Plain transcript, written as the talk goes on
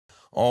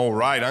All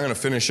right, I'm going to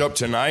finish up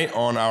tonight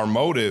on our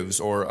motives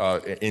or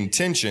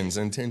intentions.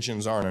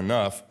 Intentions aren't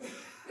enough.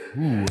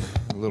 Ooh,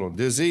 a little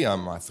dizzy.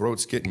 My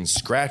throat's getting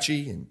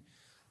scratchy, and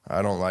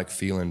I don't like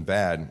feeling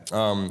bad.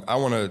 I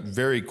want to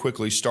very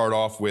quickly start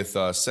off with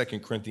 2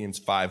 Corinthians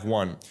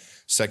 5:1.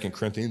 2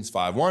 Corinthians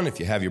 5:1. If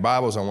you have your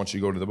Bibles, I want you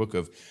to go to the book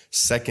of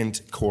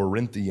 2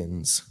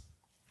 Corinthians,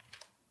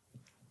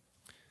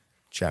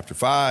 chapter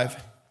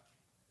 5.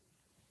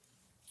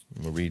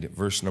 We'll read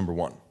verse number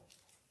 1.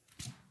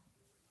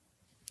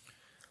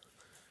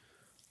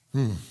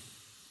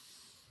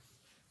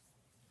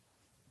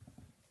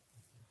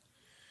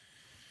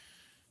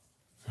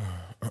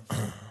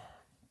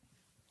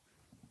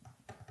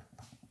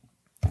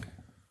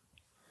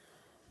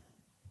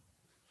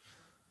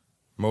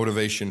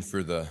 Motivation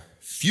for the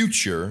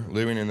future,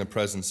 living in the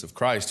presence of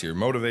Christ here.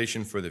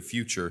 Motivation for the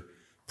future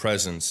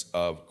presence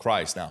of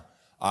Christ. Now,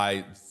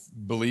 I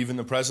believe in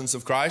the presence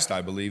of Christ.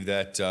 I believe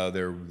that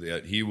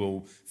that he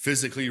will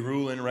physically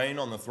rule and reign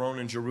on the throne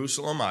in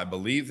Jerusalem. I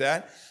believe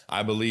that.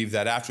 I believe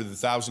that after the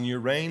 1,000-year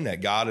reign,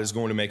 that God is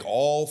going to make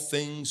all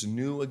things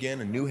new again,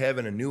 a new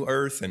heaven, a new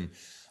earth. And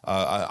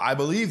I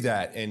believe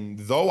that. And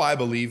though I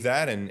believe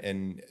that,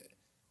 and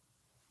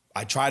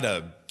I try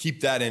to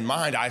keep that in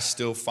mind, I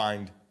still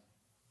find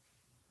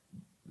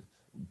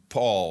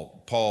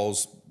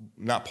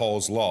not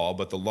Paul's law,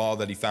 but the law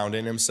that he found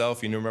in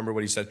himself. You remember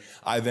what he said?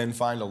 I then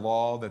find a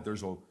law that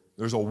there's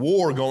a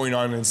war going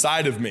on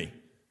inside of me.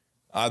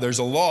 There's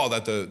a law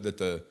that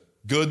the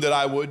good that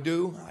I would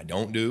do, I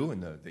don't do,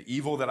 and the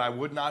evil that I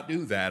would not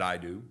do, that I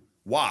do.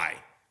 Why?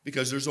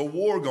 Because there's a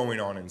war going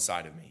on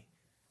inside of me.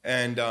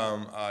 And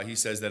he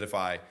says that if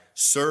I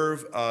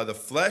serve the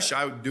flesh,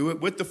 I would do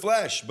it with the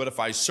flesh. But if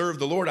I serve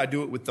the Lord, I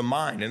do it with the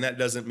mind. And that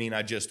doesn't mean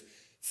I just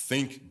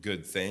think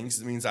good things.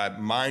 It means I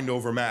mind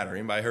over matter.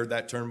 Anybody heard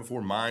that term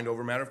before? Mind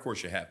over matter? Of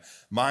course you have.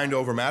 Mind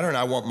over matter, and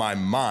I want my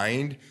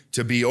mind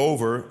to be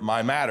over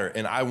my matter.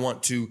 And I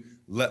want to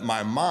let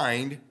my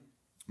mind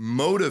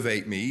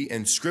motivate me,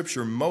 and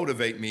Scripture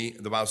motivate me.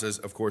 The Bible says,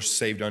 of course,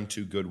 saved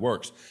unto good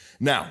works.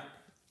 Now,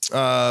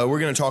 we're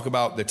going to talk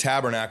about the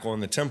tabernacle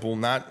and the temple. We're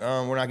not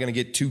going to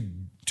get too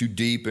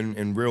deep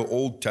in real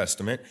Old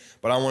Testament,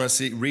 but I want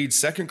to read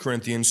 2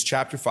 Corinthians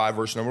chapter 5,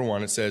 verse number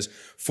 1. It says,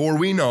 "For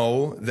we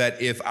know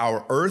that if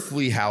our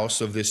earthly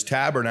house of this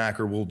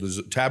tabernacle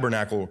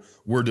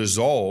were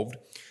dissolved,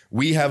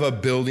 we have a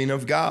building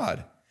of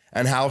God,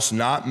 an house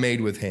not made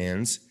with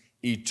hands,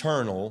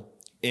 eternal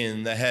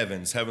in the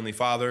heavens." Heavenly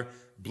Father,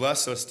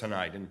 bless us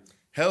tonight and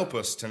help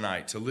us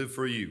tonight to live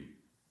for you.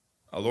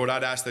 Lord,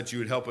 I'd ask that you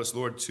would help us,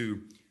 Lord,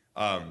 to,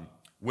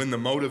 when the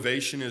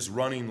motivation is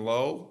running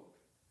low,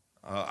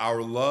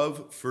 our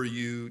love for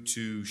you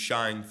to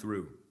shine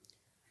through.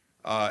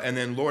 And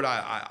then, Lord,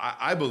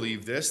 I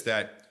believe this,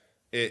 that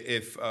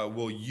if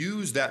we'll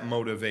use that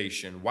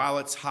motivation while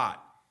it's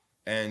hot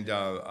and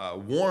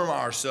warm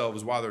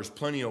ourselves while there's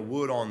plenty of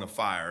wood on the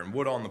fire and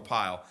wood on the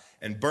pile,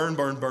 and burn,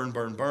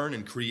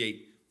 and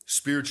create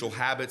spiritual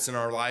habits in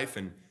our life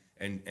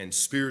and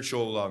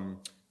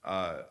spiritual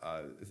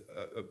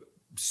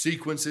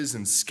sequences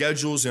and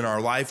schedules in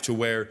our life to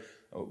where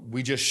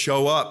we just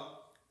show up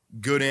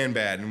good and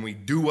bad, and we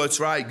do what's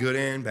right, good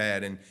and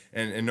bad,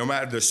 and no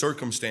matter the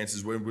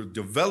circumstances, when we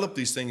develop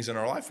these things in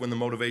our life, when the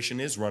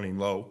motivation is running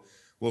low,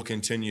 we'll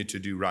continue to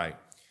do right.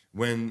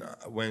 When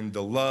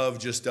the love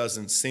just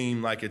doesn't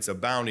seem like it's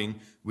abounding,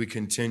 we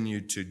continue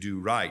to do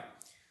right.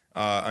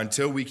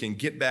 Until we can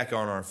get back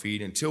on our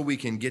feet, until we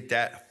can get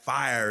that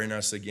fire in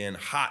us again,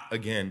 hot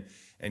again,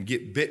 and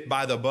get bit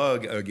by the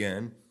bug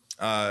again,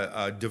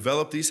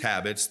 develop these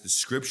habits, the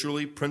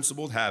scripturally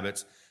principled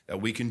habits, that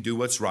we can do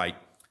what's right,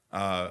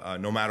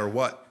 no matter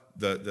what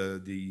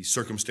the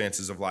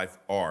circumstances of life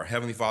are.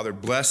 Heavenly Father,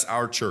 bless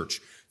our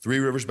church, Three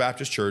Rivers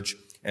Baptist Church,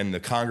 and the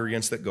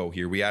congregants that go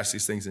here. We ask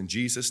these things in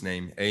Jesus'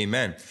 name,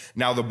 amen.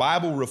 Now, the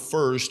Bible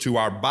refers to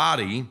our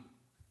body,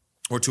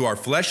 or to our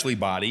fleshly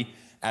body,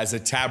 as a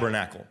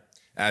tabernacle,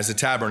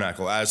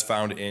 as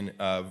found in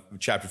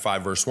chapter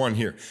 5, verse 1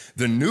 here.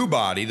 The new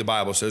body, the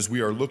Bible says,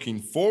 we are looking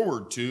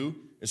forward to,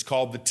 is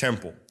called the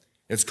temple.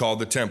 It's called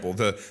the temple.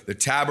 The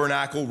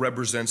tabernacle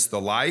represents the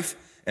life,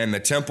 and the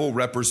temple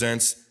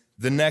represents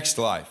the next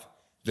life.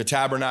 The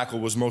tabernacle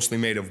was mostly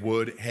made of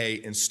wood,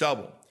 hay, and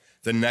stubble.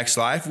 The next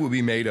life will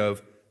be made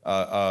of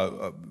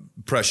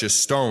precious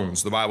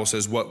stones. The Bible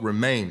says what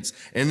remains.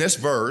 In this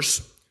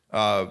verse,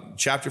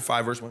 chapter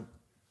 5, verse 1,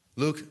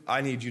 Luke,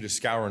 I need you to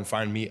scour and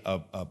find me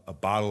a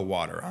bottle of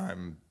water.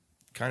 I'm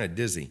kind of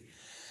dizzy.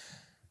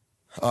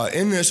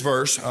 In this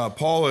verse,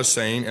 Paul is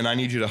saying, and I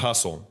need you to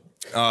hustle.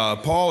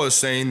 Paul is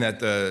saying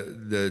that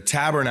the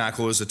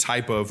tabernacle is a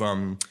type of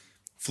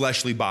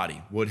fleshly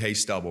body, wood, hay,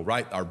 stubble,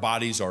 right? Our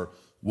bodies are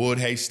wood,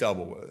 hay,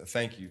 stubble.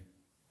 Thank you.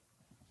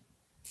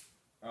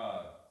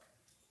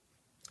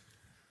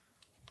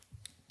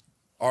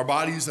 Our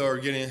bodies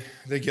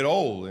they get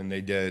old, and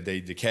they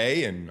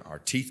decay, and our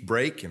teeth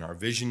break, and our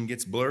vision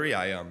gets blurry.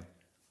 I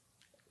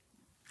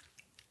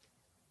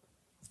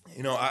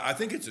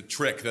think it's a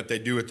trick that they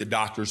do at the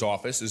doctor's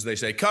office, is they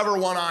say, cover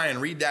one eye and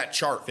read that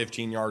chart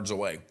 15 yards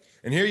away.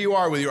 And here you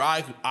are with your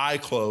eye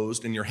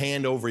closed and your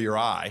hand over your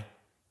eye.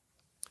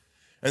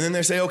 And then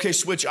they say, okay,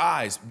 switch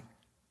eyes.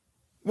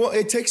 Well,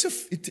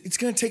 it's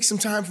going to take some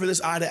time for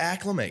this eye to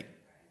acclimate.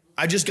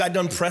 I just got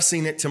done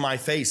pressing it to my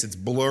face. It's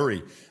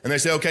blurry. And they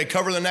say, okay,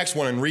 cover the next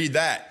one and read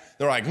that.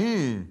 They're like,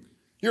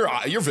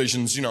 your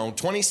vision's,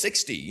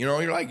 20/60.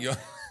 You're like,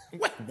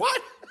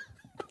 what?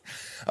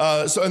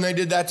 And they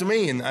did that to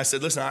me. And I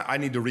said, listen, I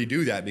need to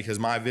redo that because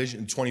my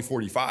vision,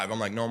 2045. I'm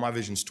like, no, my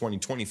vision's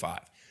 2025.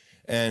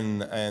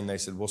 And they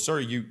said, well,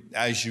 sir,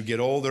 as you get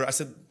older, I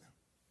said,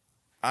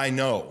 I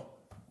know,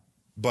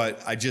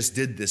 but I just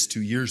did this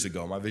 2 years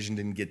ago. My vision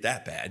didn't get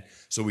that bad.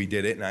 So we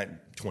did it, and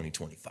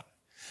 2025.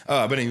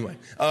 But anyway,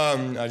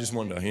 I just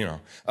wanted to,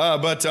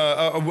 but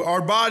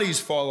our bodies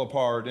fall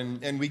apart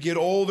and we get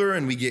older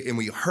and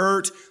we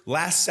hurt.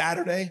 Last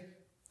Saturday,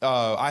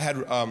 I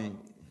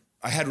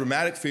had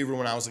rheumatic fever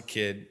when I was a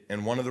kid.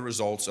 And one of the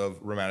results of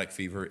rheumatic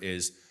fever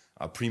is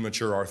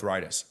premature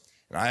arthritis.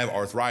 And I have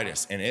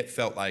arthritis, and it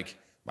felt like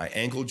my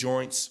ankle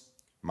joints,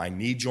 my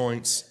knee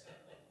joints,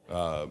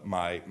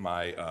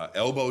 my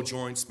elbow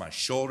joints, my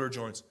shoulder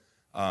joints.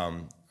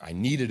 I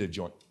needed a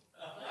joint.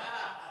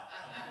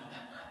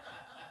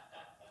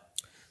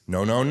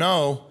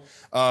 No.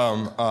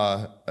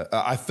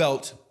 I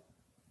felt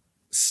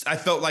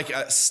like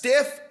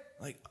stiff,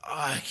 like,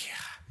 I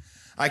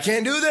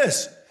can't do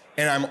this.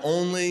 And I'm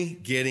only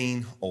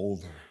getting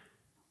older,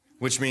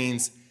 which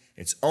means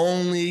it's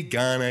only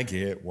gonna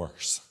get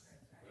worse.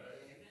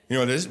 You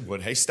know what it is?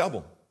 Wood, hay,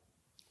 stubble.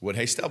 Wood,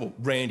 hay, stubble.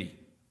 Randy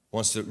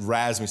wants to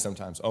razz me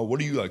sometimes. Oh,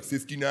 what are you, like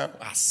 50 now?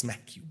 I'll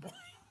smack you, boy.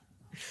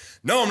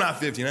 No, I'm not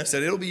 50. And I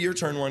said, it'll be your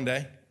turn one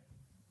day.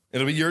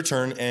 It'll be your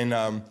turn. And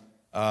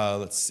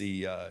let's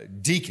see,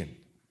 Deacon.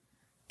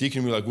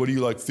 Deacon will be like, what are you,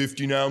 like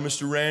 50 now,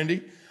 Mr.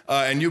 Randy?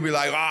 And you'll be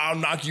like, I'll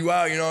knock you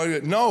out,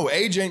 No,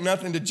 age ain't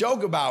nothing to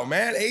joke about,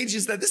 man. Age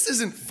is this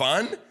isn't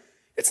fun.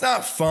 It's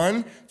not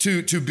fun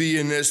to be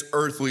in this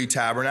earthly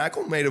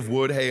tabernacle made of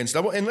wood, hay, and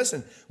stubble. And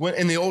listen,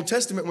 in the Old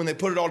Testament, when they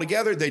put it all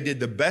together, they did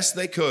the best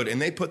they could,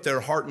 and they put their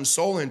heart and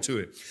soul into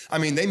it. I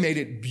mean, they made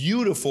it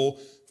beautiful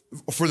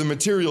for the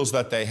materials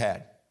that they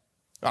had.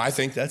 I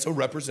think that's a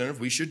representative.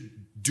 We should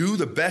do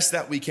the best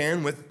that we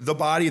can with the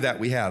body that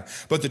we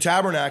have. But the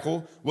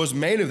tabernacle was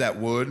made of that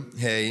wood,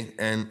 hay,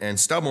 and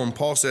stubble. And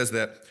Paul says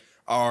that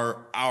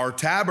our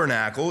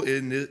tabernacle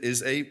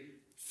is a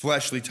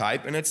fleshly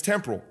type, and it's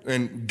temporal.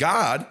 And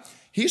God,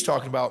 he's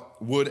talking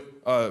about wood,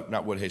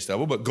 not wood, hay,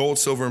 stubble, but gold,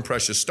 silver, and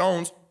precious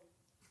stones.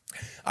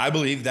 I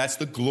believe that's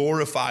the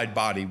glorified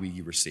body we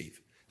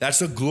receive.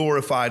 That's a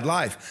glorified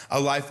life, a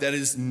life that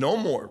is no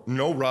more,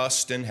 no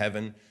rust in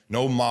heaven,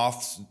 no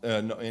moths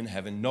in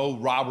heaven, no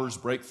robbers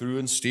break through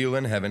and steal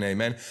in heaven,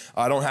 amen.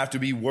 I don't have to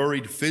be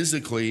worried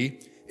physically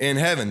in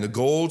heaven. The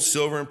gold,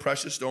 silver, and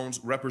precious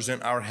stones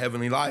represent our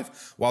heavenly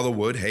life, while the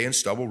wood, hay, and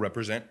stubble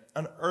represent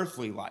an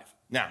earthly life.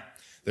 Now,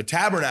 the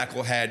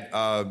tabernacle had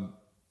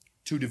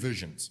 2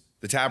 divisions.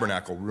 The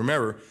tabernacle,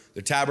 remember,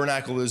 the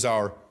tabernacle is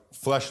our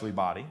fleshly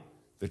body.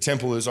 The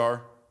temple is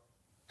our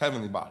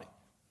heavenly body.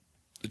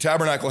 The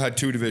tabernacle had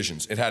 2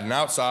 divisions. It had an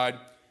outside,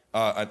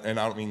 and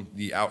I don't mean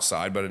the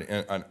outside, but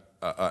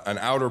an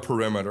outer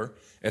perimeter.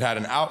 It had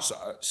an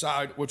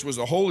outside, which was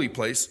a holy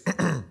place,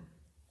 and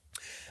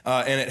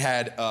it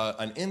had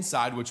an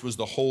inside, which was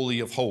the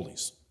Holy of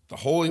Holies. The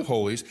Holy of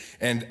Holies,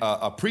 and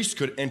a priest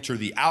could enter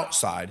the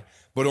outside,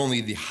 but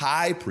only the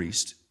high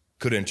priest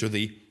could enter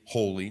the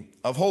Holy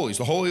of Holies.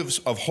 The Holy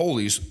of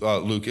Holies,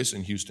 Lucas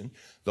in Houston,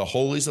 the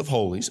Holies of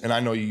Holies, and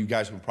I know you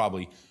guys have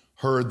probably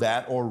heard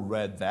that or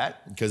read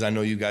that, because I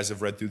know you guys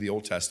have read through the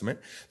Old Testament.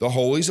 The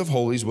Holies of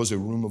Holies was a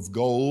room of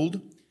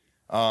gold.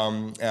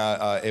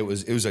 It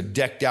was a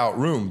decked out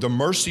room. The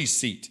mercy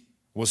seat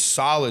was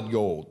solid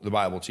gold, the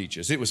Bible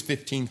teaches. It was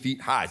 15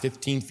 feet high,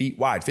 15 feet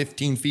wide,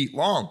 15 feet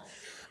long.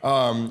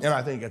 And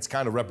I think it's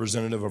kind of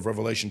representative of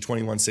Revelation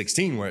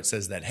 21:16, where it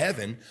says that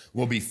heaven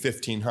will be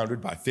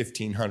 1,500 by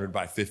 1,500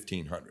 by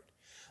 1,500.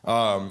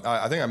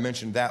 I think I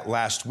mentioned that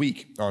last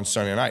week on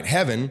Sunday night.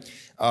 Heaven,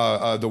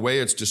 the way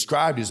it's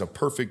described, is a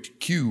perfect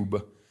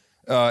cube,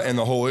 and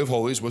the Holy of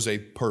Holies was a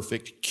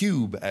perfect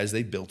cube as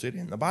they built it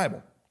in the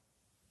Bible.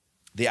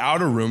 The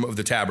outer room of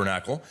the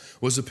tabernacle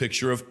was a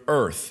picture of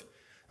earth.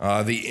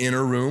 The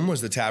inner room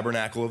was the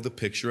tabernacle of the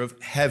picture of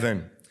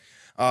heaven.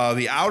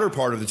 The outer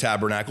part of the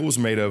tabernacle was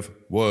made of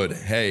wood,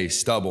 hay,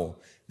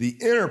 stubble. The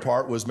inner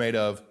part was made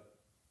of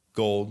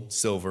gold,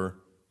 silver,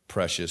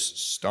 precious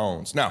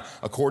stones. Now,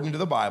 according to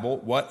the Bible,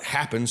 what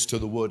happens to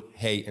the wood,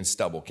 hay, and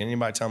stubble? Can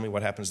anybody tell me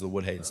what happens to the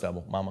wood, hay, and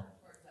stubble, Mama?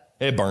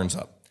 It burns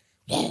up.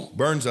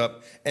 Burns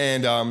up.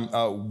 And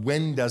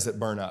when does it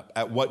burn up?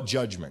 At what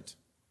judgment?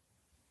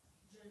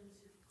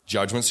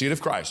 Judgment seat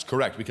of Christ.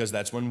 Correct, because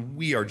that's when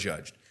we are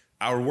judged.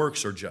 Our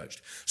works are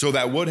judged. So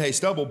that wood, hay,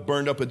 stubble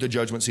burned up at the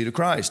judgment seat of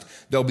Christ.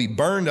 They'll be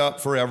burned up,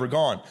 forever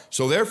gone.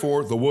 So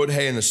therefore, the wood,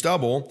 hay, and the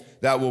stubble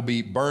that will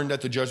be burned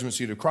at the judgment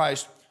seat of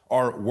Christ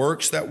are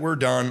works that were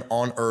done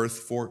on earth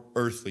for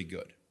earthly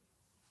good.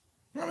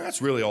 I mean,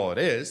 that's really all it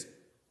is.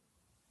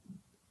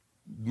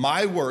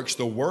 My works,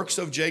 the works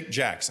of Jake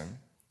Jackson,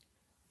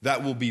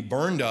 that will be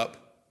burned up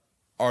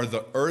are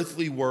the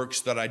earthly works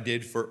that I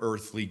did for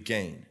earthly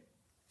gain.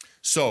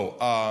 So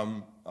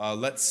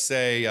let's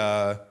say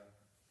I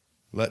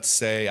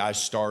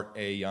start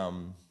a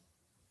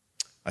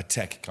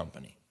tech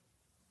company.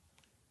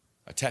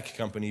 A tech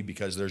company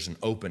because there's an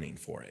opening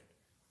for it.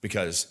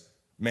 Because,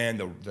 man,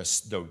 the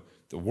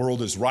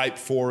world is ripe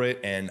for it,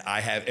 and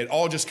it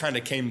all just kind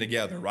of came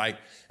together, right?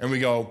 And we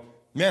go,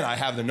 man, I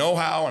have the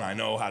know-how, and I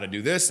know how to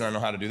do this, and I know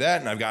how to do that,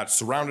 and I've got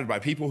surrounded by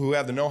people who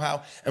have the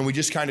know-how, and we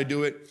just kind of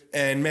do it,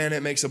 and man,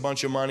 it makes a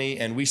bunch of money,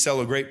 and we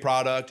sell a great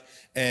product,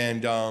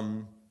 and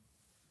I'm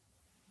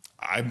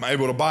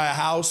able to buy a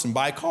house and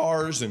buy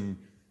cars and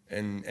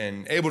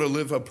able to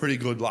live a pretty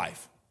good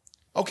life.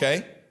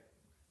 Okay.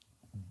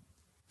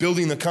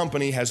 Building the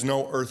company has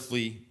no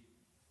earthly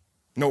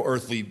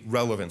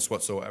relevance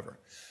whatsoever.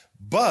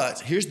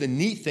 But here's the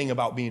neat thing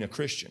about being a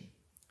Christian.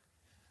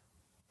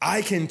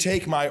 I can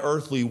take my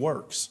earthly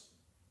works.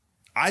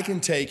 I can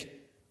take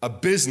a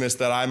business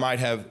that I might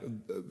have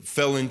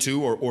fell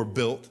into or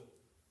built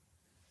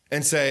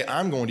and say,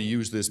 I'm going to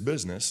use this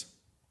business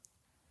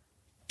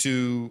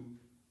to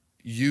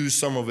use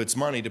some of its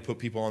money to put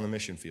people on the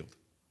mission field.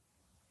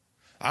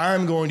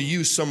 I'm going to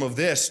use some of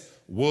this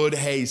wood,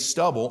 hay,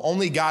 stubble.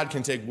 Only God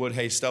can take wood,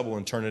 hay, stubble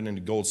and turn it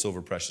into gold,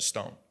 silver, precious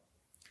stone.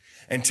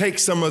 And take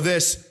some of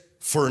this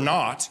for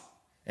naught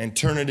and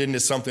turn it into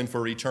something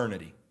for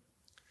eternity.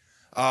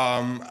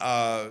 And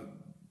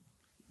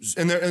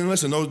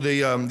listen,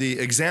 the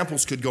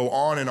examples could go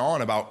on and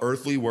on about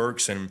earthly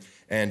works and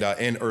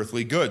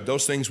earthly good.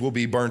 Those things will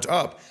be burnt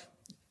up.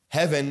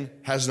 Heaven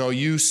has no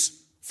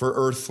use for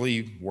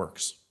earthly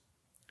works.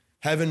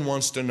 Heaven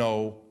wants to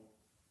know,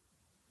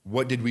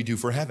 what did we do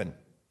for heaven?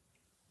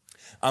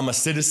 I'm a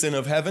citizen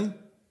of heaven.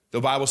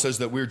 The Bible says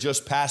that we're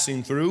just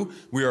passing through.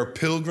 We are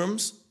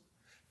pilgrims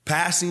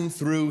passing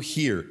through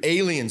here.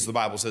 Aliens, the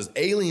Bible says,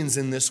 aliens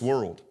in this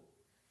world,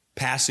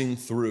 passing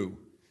through.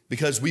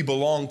 Because we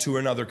belong to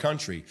another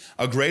country,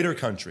 a greater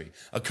country,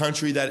 a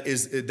country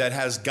that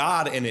has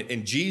God in it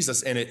and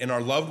Jesus in it, and our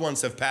loved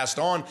ones have passed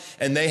on,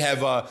 and they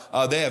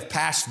have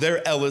passed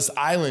their Ellis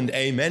Island,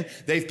 amen.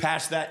 They've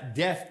passed that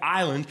death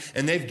island,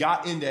 and they've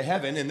got into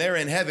heaven, and they're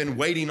in heaven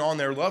waiting on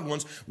their loved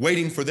ones,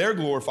 waiting for their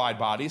glorified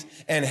bodies,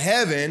 and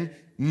heaven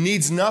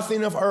needs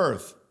nothing of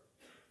earth.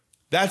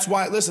 That's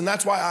why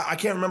I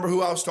can't remember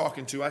who I was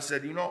talking to. I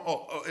said,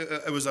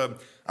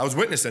 I was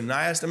witnessing, and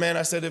I asked a man,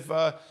 I said,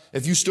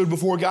 if you stood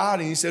before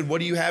God, and he said,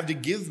 what do you have to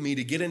give me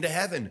to get into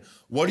heaven?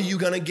 What are you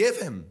going to give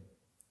him?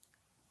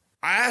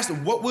 I asked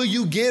him, what will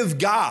you give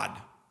God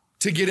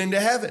to get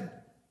into heaven?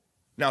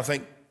 Now,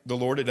 thank the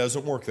Lord, it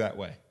doesn't work that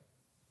way.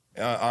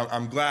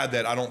 I'm glad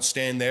that I don't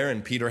stand there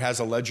and Peter has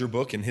a ledger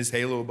book and his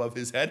halo above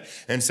his head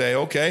and say,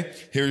 okay,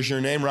 here's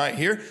your name right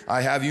here.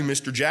 I have you,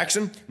 Mr.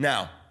 Jackson.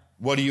 Now,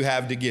 what do you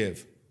have to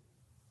give?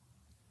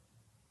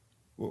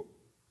 Well,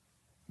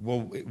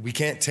 we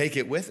can't take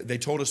it with it. They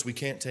told us we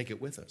can't take it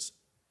with us.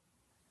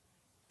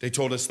 They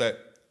told us that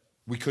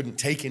we couldn't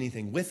take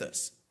anything with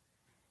us.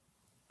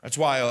 That's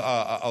why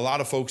a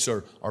lot of folks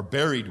are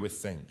buried with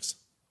things,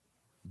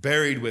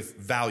 buried with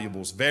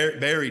valuables,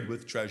 buried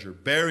with treasure,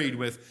 buried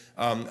with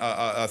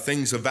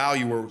things of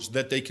value or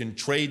that they can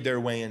trade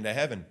their way into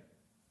heaven.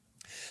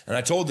 And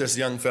I told this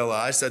young fella,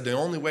 I said, the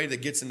only way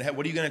that gets into heaven,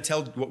 what are you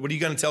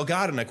going to tell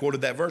God? And I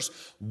quoted that verse.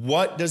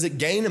 What does it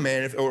gain a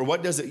man,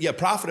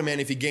 profit a man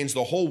if he gains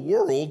the whole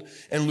world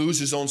and lose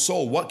his own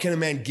soul? What can a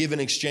man give in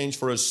exchange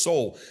for his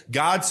soul?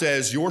 God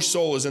says, your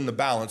soul is in the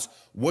balance.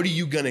 What are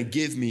you going to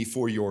give me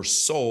for your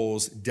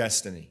soul's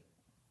destiny?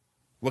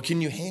 What can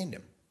you hand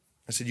him?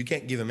 I said, you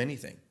can't give him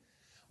anything.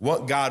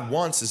 What God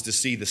wants is to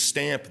see the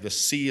stamp, the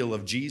seal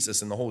of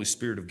Jesus and the Holy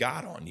Spirit of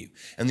God on you.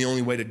 And the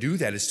only way to do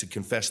that is to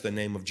confess the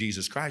name of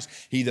Jesus Christ.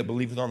 He that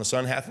believeth on the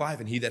Son hath life,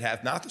 and he that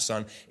hath not the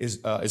Son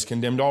is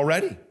condemned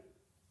already.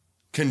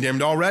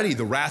 Condemned already.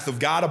 The wrath of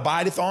God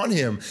abideth on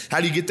him. How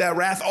do you get that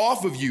wrath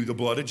off of you? The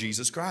blood of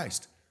Jesus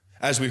Christ.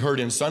 As we heard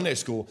in Sunday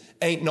school,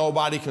 ain't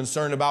nobody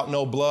concerned about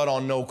no blood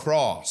on no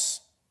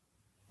cross.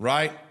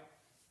 Right?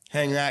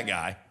 Hang that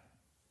guy.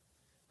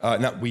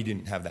 We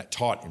didn't have that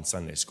taught in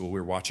Sunday school. We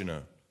were watching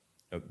a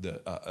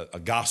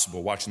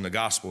gospel, watching the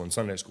gospel in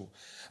Sunday school,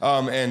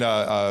 and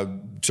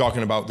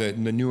talking about the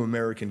new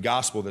American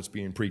gospel that's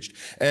being preached.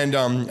 And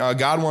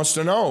God wants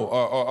to know,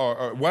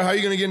 how are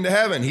you going to get into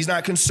heaven? He's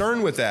not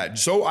concerned with that.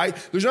 So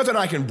there's nothing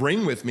I can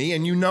bring with me,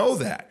 and you know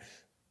that.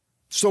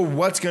 So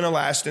what's going to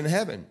last in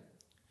heaven?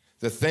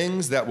 The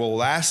things that will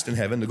last in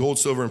heaven, the gold,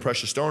 silver, and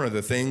precious stone, are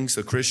the things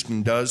a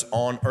Christian does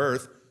on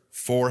earth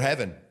for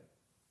heaven.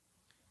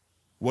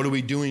 What are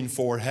we doing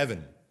for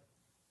heaven?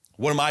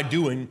 What am I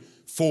doing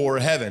for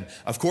heaven?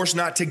 Of course,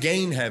 not to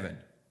gain heaven,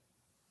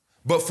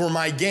 but for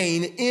my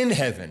gain in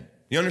heaven.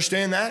 You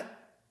understand that?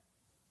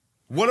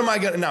 What am I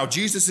going to, now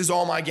Jesus is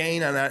all my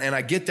gain, and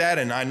I get that,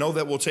 and I know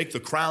that we'll take the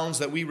crowns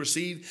that we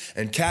receive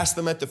and cast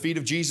them at the feet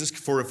of Jesus,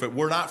 for if it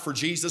were not for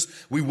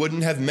Jesus, we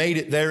wouldn't have made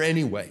it there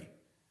anyway.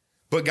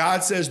 But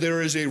God says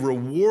there is a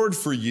reward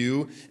for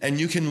you, and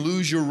you can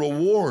lose your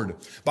reward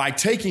by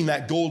taking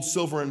that gold,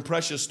 silver, and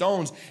precious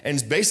stones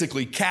and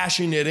basically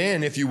cashing it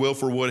in, if you will,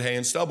 for wood, hay,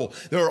 and stubble.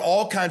 There are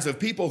all kinds of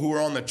people who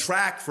are on the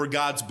track for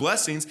God's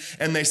blessings,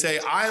 and they say,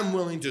 I am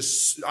willing to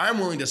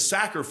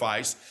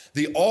sacrifice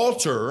the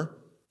altar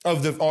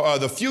of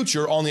the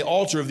future on the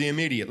altar of the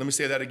immediate. Let me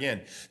say that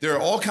again. There are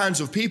all kinds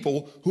of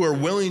people who are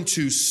willing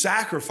to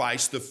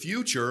sacrifice the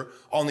future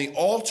on the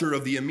altar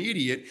of the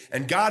immediate,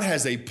 and God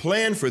has a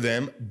plan for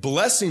them,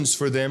 blessings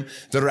for them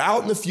that are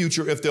out in the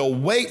future if they'll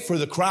wait for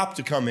the crop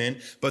to come in,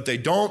 but they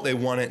don't. They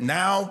want it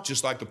now,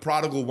 just like the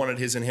prodigal wanted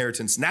his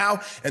inheritance now,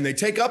 and they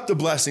take up the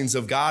blessings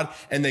of God,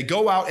 and they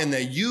go out and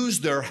they use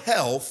their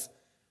health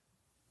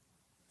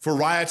for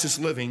riotous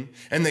living,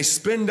 and they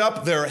spend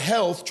up their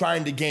health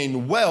trying to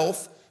gain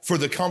wealth for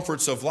the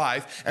comforts of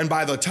life. And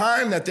by the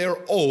time that they're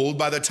old,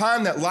 by the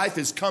time that life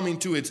is coming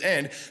to its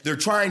end, they're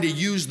trying to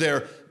use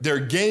their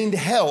gained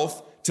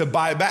health to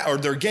buy back, or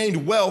their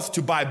gained wealth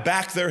to buy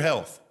back their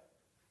health.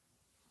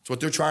 That's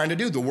what they're trying to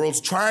do. The world's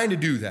trying to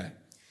do that.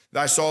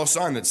 I saw a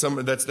sign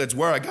that's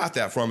where I got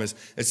that from. Is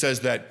it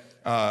says that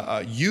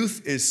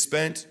youth is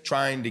spent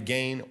trying to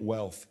gain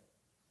wealth.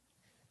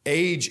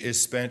 Age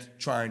is spent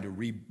trying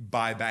to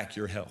buy back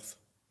your health.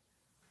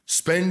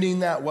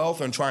 Spending that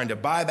wealth on trying to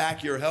buy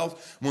back your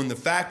health, when the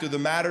fact of the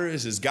matter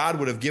is God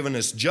would have given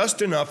us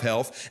just enough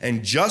health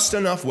and just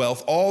enough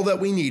wealth, all that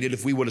we needed,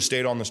 if we would have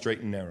stayed on the straight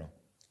and narrow.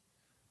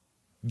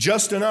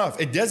 Just enough.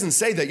 It doesn't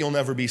say that you'll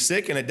never be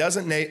sick, and it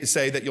doesn't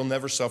say that you'll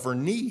never suffer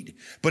need.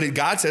 But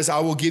God says,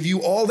 I will give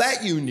you all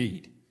that you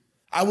need.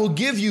 I will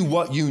give you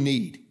what you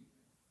need.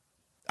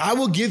 I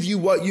will give you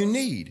what you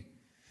need.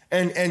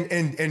 And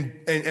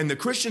the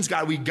Christians,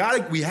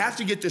 we have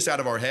to get this out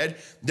of our head,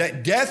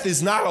 that death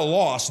is not a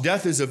loss,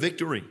 death is a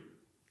victory.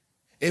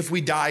 If we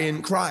die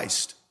in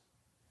Christ,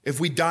 if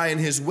we die in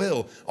his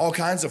will. All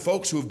kinds of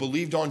folks who have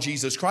believed on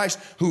Jesus Christ,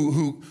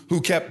 who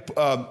kept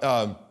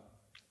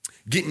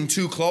getting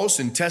too close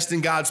and testing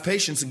God's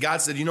patience, and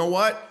God said, you know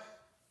what?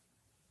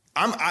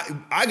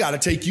 I got to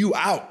take you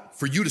out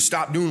for you to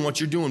stop doing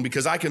what you're doing,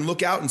 because I can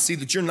look out and see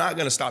that you're not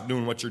going to stop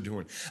doing what you're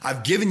doing.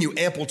 I've given you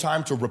ample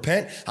time to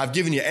repent. I've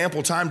given you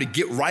ample time to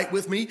get right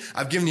with me.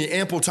 I've given you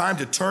ample time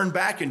to turn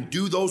back and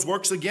do those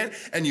works again,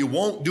 and you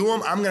won't do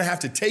them. I'm going to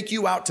have to take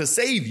you out to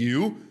save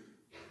you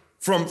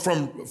from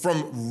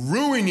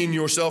ruining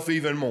yourself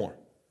even more.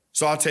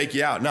 So I'll take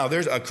you out. Now,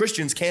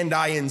 Christians can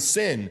die in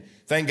sin.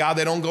 Thank God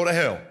they don't go to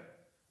hell.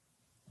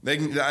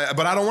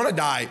 But I don't want to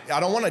die. I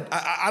don't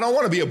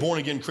want to be a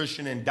born-again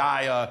Christian and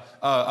die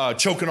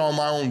choking on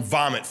my own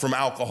vomit from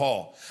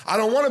alcohol. I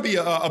don't want to be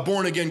a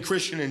born-again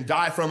Christian and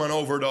die from an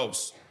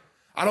overdose.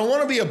 I don't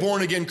want to be a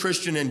born-again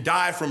Christian and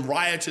die from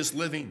riotous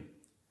living.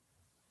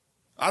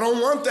 I don't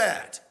want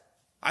that.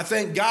 I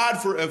thank God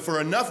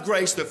for enough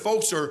grace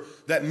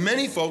that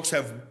many folks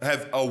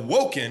have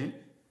awoken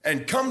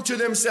and come to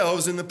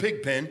themselves in the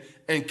pig pen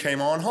and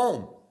came on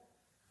home.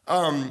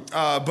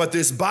 But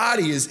this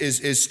body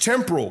is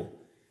temporal,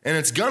 and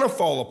it's gonna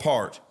fall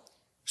apart.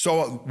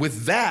 So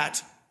with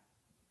that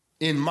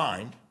in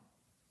mind,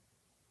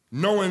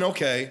 knowing,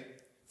 okay,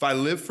 if I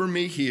live for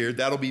me here,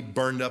 that'll be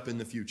burned up in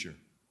the future.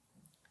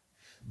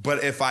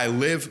 But if I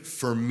live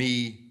for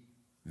me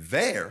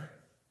there,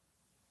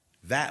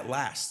 that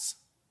lasts.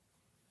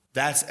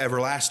 That's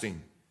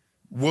everlasting.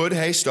 Wood,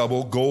 hay,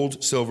 stubble,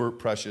 gold, silver,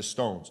 precious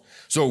stones.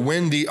 So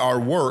when our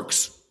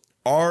works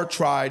are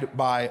tried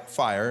by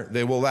fire,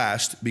 they will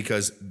last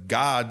because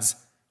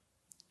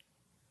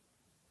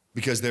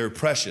they're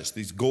precious.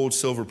 These gold,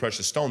 silver,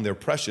 precious stone, they're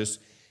precious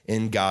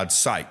in God's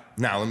sight.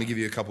 Now, let me give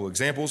you a couple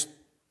examples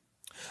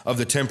of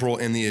the temporal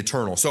and the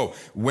eternal. So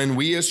when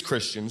we as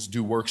Christians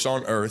do works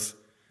on earth,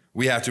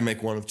 we have to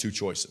make one of two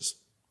choices.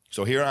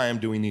 So here I am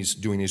doing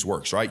these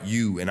works, right?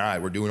 You and I,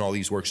 we're doing all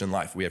these works in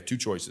life. We have two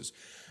choices.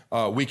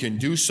 We can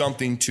do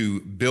something to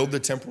build the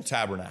temporal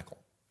tabernacle.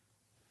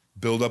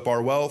 Build up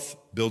our wealth,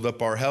 build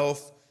up our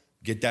health,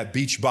 get that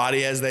beach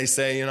body, as they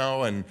say,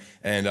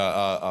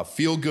 and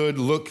feel good,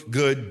 look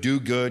good, do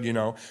good,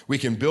 We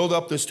can build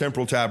up this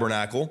temporal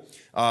tabernacle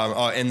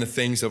in the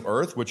things of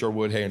earth, which are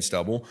wood, hay, and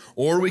stubble,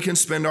 or we can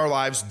spend our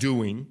lives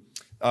doing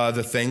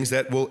the things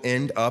that will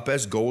end up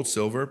as gold,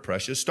 silver,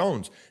 precious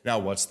stones. Now,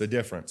 what's the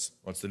difference?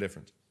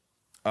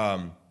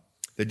 The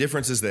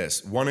difference is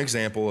this. One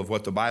example of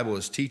what the Bible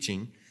is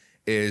teaching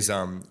is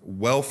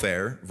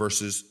welfare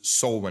versus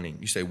soul winning.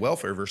 You say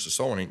welfare versus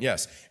soul winning?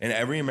 Yes. In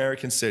every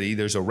American city,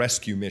 there's a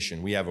rescue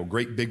mission. We have a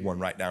great big one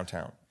right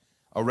downtown,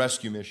 a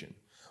rescue mission.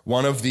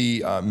 One of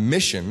the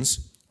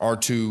missions are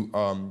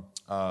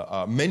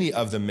many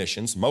of the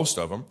missions, most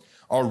of them,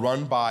 are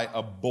run by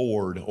a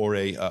board or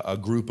a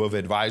group of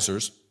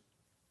advisors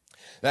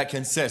that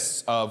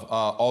consists of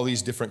all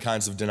these different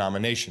kinds of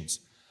denominations.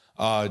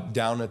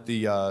 Down at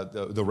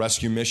the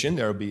rescue mission,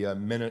 there'll be a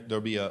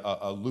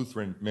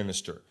Lutheran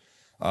minister,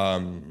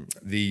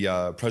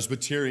 the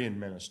Presbyterian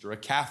minister, a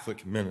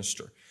Catholic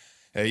minister,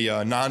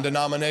 a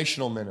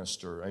non-denominational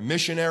minister, a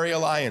missionary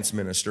alliance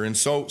minister, and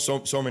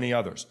so many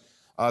others.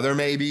 There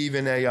may be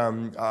even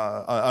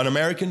an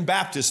American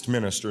Baptist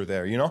minister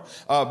there, you know.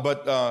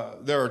 But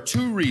there are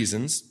two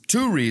reasons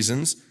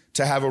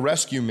to have a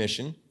rescue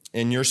mission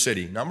in your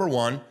city. Number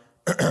one,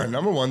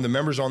 the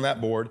members on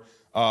that board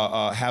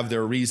have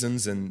their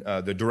reasons, and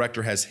the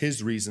director has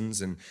his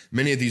reasons. And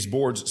many of these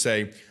boards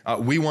say,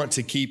 we want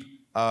to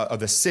keep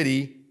the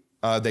city,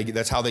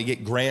 that's how they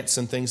get grants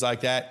and things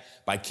like that,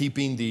 by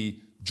keeping the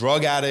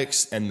drug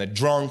addicts and the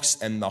drunks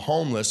and the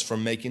homeless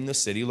from making the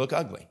city look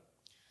ugly.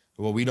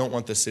 Well, we don't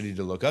want the city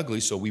to look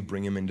ugly, so we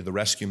bring them into the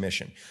rescue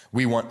mission.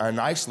 We want a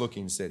nice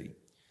looking city.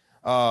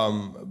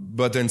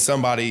 But then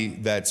somebody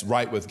that's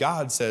right with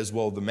God says,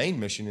 well, the main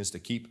mission is to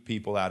keep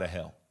people out of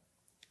hell.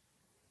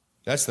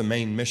 That's the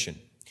main mission.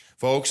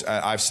 Folks,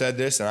 I've said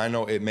this, and I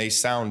know it may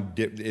sound,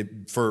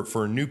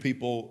 for new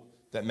people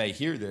that may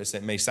hear this,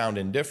 it may sound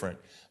indifferent,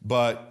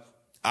 but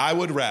I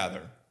would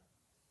rather,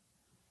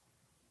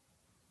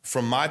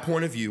 from my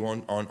point of view,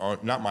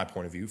 not my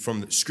point of view,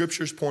 from the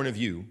Scripture's point of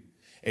view,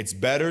 it's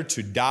better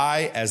to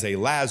die as a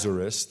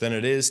Lazarus than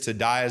it is to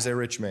die as a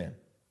rich man.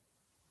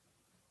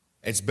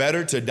 It's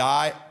better to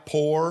die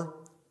poor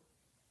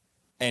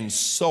and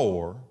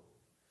sore,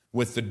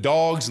 with the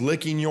dogs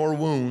licking your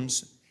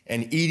wounds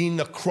and eating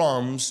the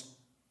crumbs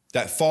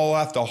that fall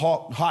off the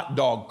hot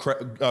dog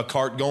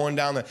cart going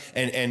down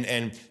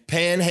and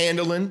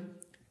panhandling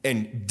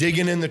and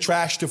digging in the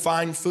trash to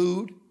find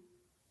food.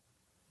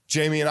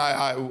 Jamie and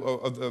I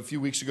a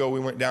few weeks ago, we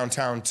went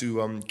downtown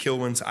to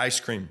Kilwin's Ice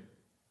Cream.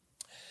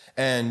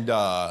 And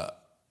I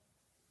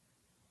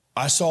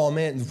saw a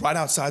man right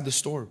outside the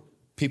store,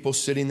 people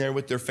sitting there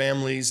with their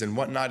families and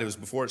whatnot. It was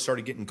before it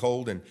started getting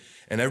cold, and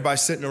everybody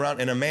sitting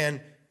around, and a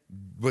man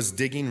was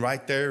digging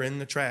right there in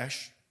the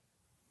trash,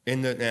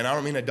 and I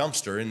don't mean a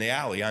dumpster in the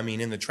alley, I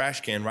mean in the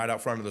trash can right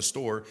out front of the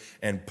store,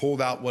 and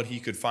pulled out what he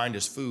could find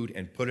as food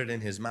and put it in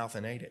his mouth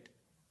and ate it.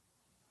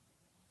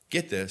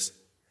 Get this,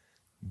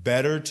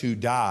 better to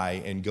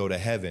die and go to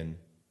heaven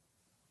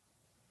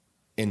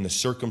in the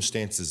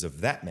circumstances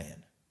of that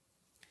man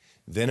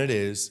than it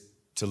is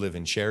to live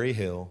in Cherry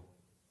Hill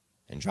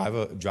and drive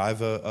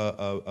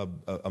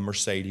a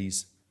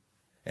Mercedes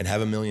and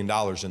have $1 million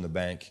in the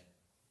bank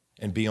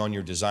and be on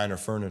your designer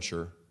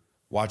furniture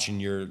watching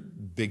your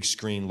big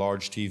screen,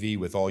 large TV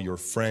with all your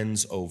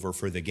friends over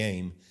for the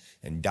game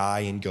and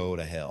die and go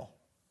to hell.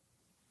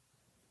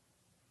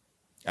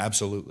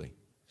 Absolutely.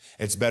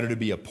 It's better to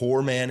be a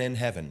poor man in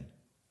heaven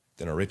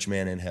than a rich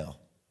man in hell.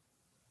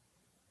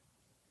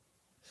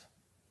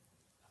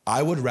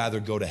 I would rather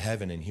go to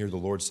heaven and hear the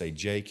Lord say,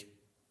 Jake,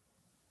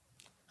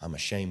 I'm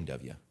ashamed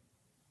of you.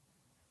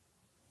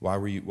 Why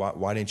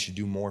didn't you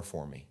do more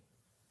for me?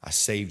 I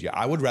saved you.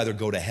 I would rather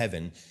go to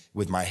heaven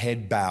with my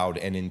head bowed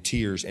and in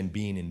tears and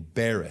being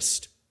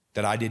embarrassed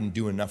that I didn't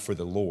do enough for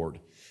the Lord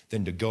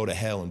than to go to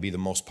hell and be the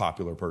most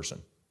popular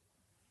person.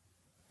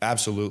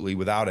 Absolutely,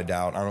 without a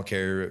doubt. I don't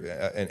care.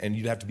 And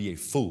you'd have to be a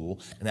fool,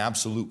 an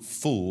absolute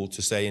fool,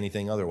 to say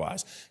anything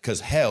otherwise.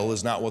 Because hell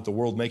is not what the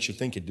world makes you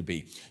think it to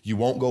be. You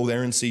won't go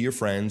there and see your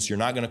friends. You're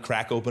not going to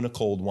crack open a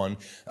cold one.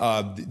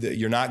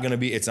 You're not going to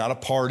be, it's not a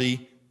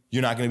party.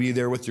 You're not going to be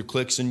there with your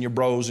cliques and your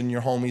bros and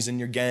your homies and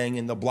your gang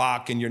and the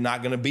block, and you're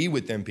not going to be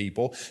with them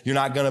people. You're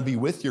not going to be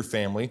with your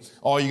family.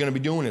 All you're going to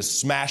be doing is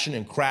smashing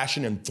and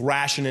crashing and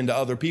thrashing into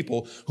other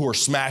people who are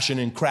smashing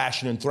and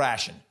crashing and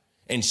thrashing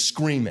and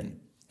screaming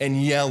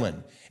and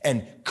yelling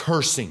and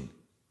cursing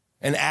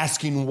and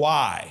asking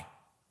why.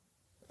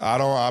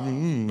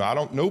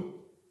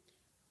 Nope.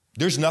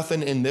 There's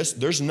nothing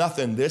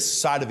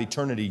this side of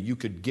eternity you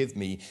could give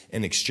me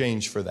in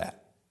exchange for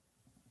that.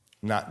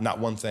 Not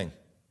one thing.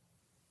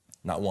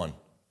 Not one.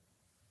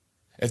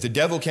 If the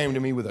devil came to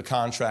me with a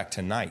contract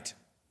tonight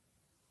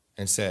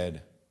and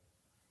said,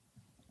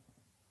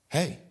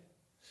 hey,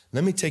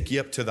 let me take you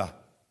up to the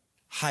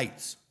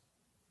heights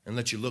and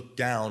let you look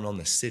down on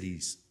the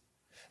cities.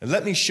 And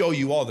let me show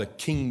you all the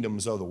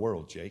kingdoms of the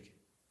world, Jake.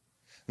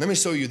 Let me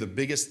show you the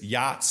biggest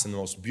yachts and the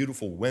most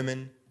beautiful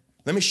women.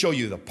 Let me show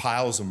you the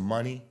piles of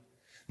money.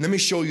 Let me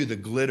show you the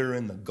glitter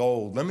and the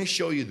gold. Let me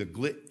show you the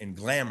glit and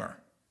glamour.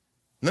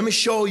 Let me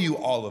show you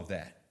all of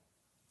that.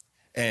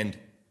 And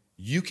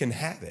you can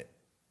have it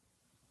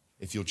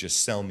if you'll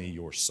just sell me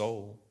your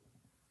soul.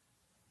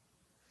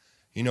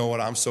 You know what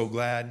I'm so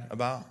glad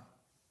about?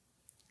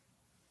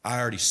 I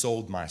already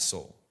sold my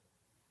soul.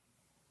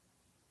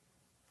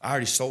 I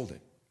already sold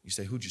it. You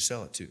say, who'd you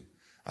sell it to?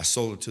 I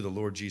sold it to the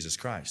Lord Jesus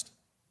Christ.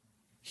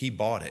 He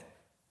bought it.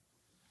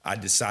 I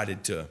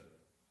decided to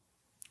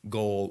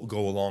go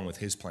along with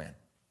his plan.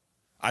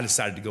 I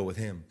decided to go with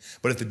him.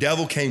 But if the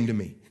devil came to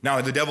me, now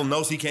the devil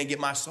knows he can't get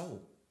my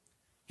soul.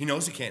 He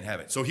knows he can't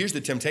have it. So here's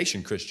the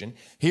temptation, Christian.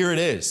 Here it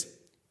is.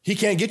 He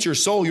can't get your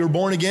soul. You're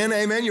born again.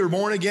 Amen. You're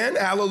born again.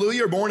 Hallelujah.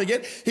 You're born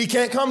again. He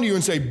can't come to you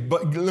and say,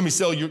 but let me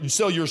sell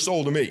your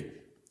soul to me.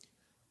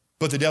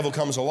 But the devil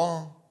comes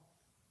along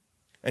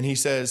and he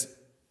says,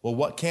 well,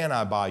 what can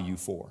I buy you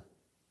for?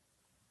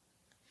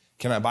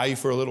 Can I buy you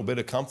for a little bit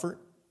of comfort?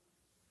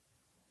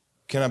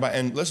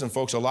 And listen,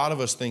 folks, a lot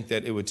of us think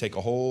that it would take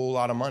a whole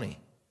lot of money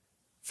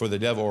for the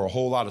devil, or a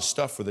whole lot of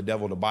stuff for the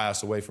devil to buy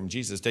us away from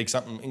Jesus. Take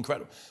something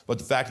incredible. But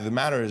the fact of the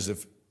matter is,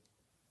 if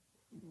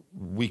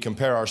we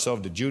compare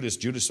ourselves to Judas,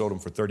 Judas sold him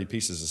for 30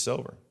 pieces of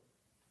silver.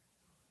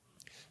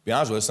 To be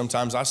honest with you,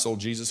 sometimes I sold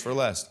Jesus for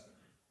less.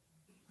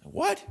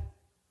 What?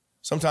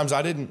 Sometimes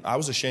I didn't. I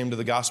was ashamed of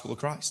the gospel of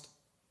Christ.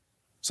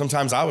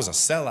 Sometimes I was a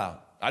sellout.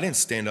 I didn't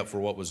stand up for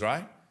what was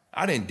right.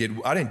 I didn't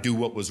do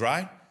what was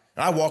right.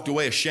 And I walked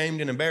away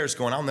ashamed and embarrassed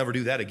going, I'll never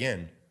do that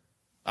again.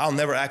 I'll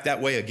never act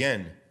that way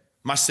again.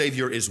 My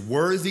Savior is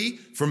worthy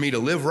for me to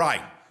live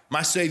right.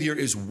 My Savior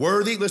is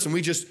worthy. Listen,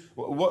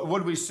 what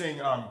did we sing?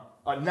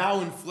 Now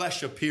in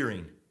flesh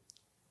appearing.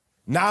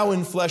 Now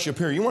in flesh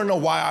appearing. You want to know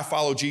why I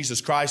follow Jesus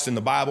Christ in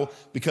the Bible?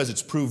 Because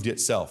it's proved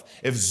itself.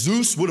 If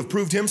Zeus would have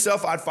proved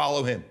himself, I'd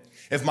follow him.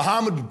 If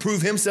Muhammad would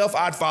prove himself,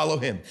 I'd follow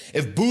him.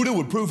 If Buddha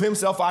would prove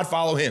himself, I'd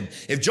follow him.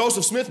 If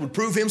Joseph Smith would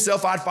prove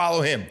himself, I'd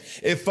follow him.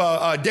 If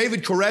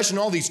David Koresh and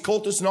all these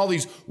cultists and all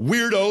these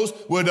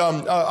weirdos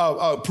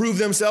would prove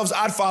themselves,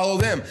 I'd follow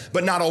them.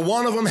 But not a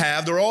one of them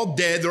have. They're all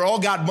dead. They're all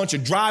got a bunch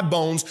of dry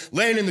bones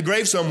laying in the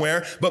grave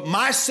somewhere. But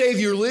my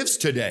Savior lives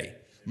today.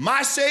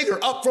 My Savior,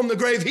 up from the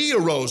grave, he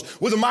arose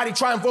with a mighty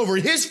triumph over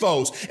his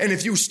foes. And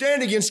if you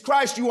stand against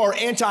Christ, you are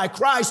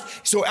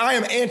anti-Christ. So I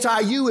am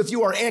anti-you if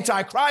you are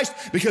anti-Christ,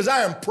 because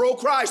I am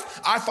pro-Christ.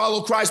 I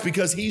follow Christ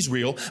because he's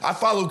real. I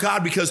follow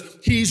God because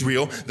he's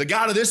real. The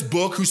God of this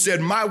book who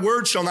said, my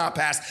word shall not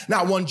pass.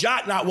 Not one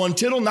jot, not one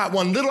tittle, not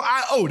one little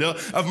iota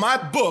of my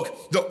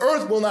book. The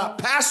earth will not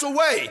pass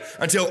away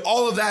until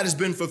all of that has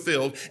been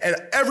fulfilled. And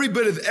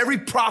every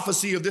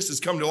prophecy of this has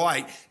come to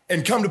light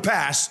and come to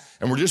pass,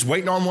 and we're just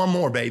waiting on one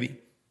more, baby.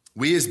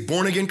 We as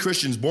born-again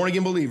Christians,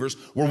 born-again believers,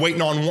 we're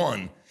waiting on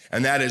one,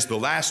 and that is the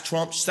last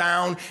trump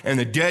sound, and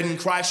the dead in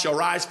Christ shall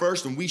rise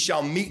first, and we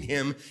shall meet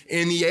him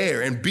in the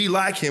air and be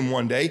like him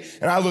one day,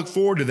 and I look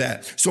forward to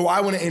that. So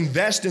I want to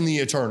invest in the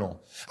eternal.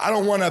 I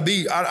don't want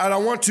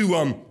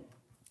to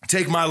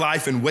take my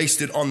life and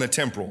waste it on the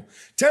temporal.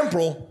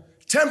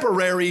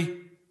 Temporary,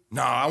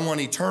 no, I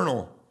want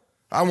eternal.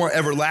 I want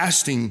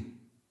everlasting.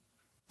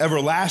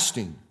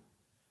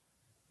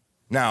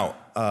 Now,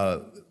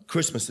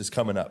 Christmas is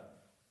coming up.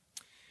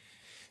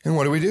 And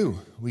what do?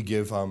 We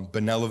give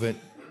benevolent,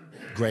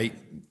 great,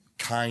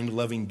 kind,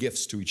 loving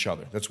gifts to each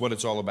other. That's what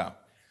it's all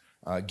about.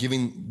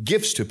 Giving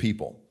gifts to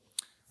people.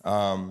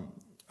 And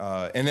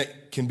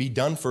it can be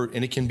done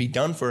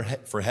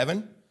for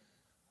heaven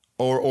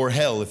or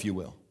hell, if you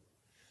will.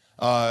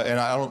 And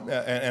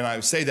I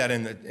say that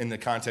in the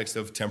context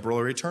of temporal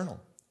or eternal.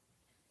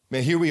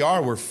 Man, here we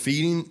are, we're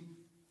feeding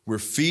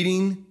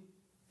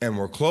and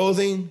we're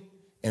clothing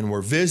and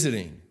we're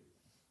visiting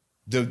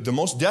the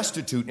most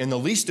destitute and the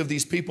least of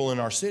these people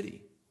in our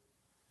city.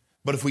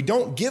 But if we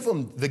don't give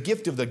them the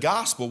gift of the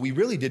gospel, we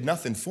really did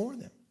nothing for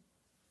them.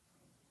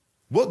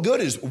 What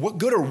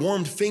good are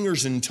warmed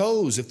fingers and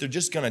toes if they're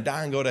just going to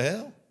die and go to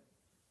hell?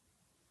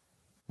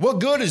 What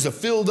good is a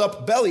filled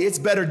up belly? It's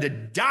better to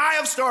die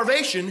of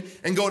starvation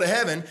and go to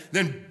heaven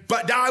than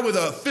die with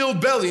a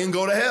filled belly and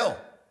go to hell.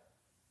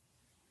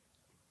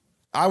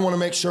 I want to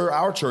make sure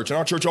our church, and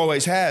our church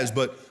always has,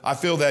 but I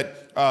feel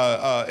that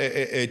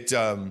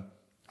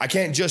I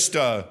can't just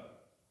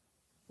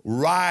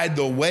ride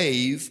the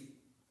wave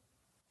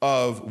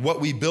of what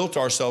we built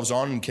ourselves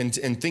on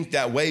and think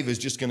that wave is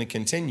just going to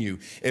continue.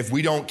 If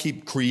we don't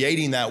keep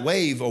creating that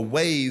wave, a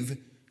wave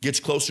gets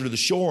closer to the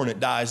shore and it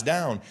dies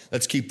down.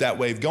 Let's keep that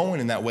wave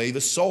going, and that wave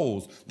is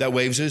souls. That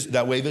wave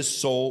is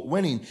soul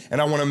winning.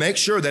 And I want to make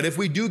sure that if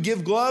we do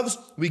give gloves,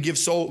 we give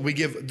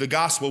the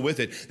gospel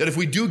with it. That if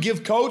we do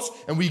give coats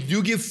and we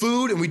do give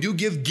food and we do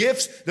give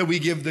gifts, that we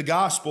give the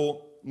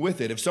gospel with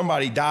it. If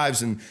somebody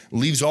dives and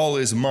leaves all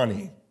his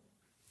money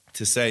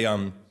to say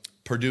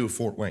Purdue,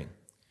 Fort Wayne,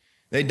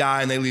 they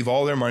die and they leave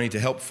all their money to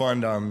help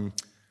fund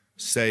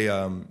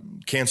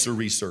cancer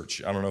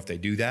research. I don't know if they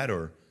do that,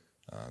 or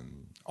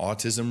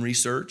autism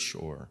research,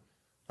 or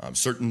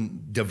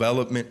certain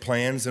development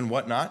plans and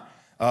whatnot.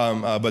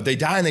 But they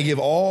die and they give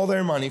all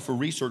their money for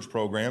research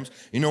programs.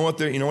 You know what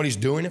he's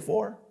doing it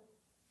for?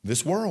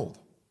 This world.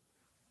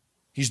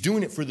 He's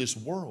doing it for this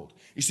world.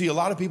 You see, a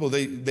lot of people,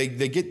 they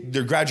get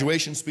their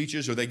graduation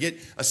speeches, or they get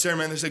a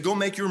ceremony, and they say, go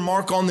make your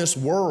mark on this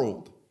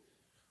world.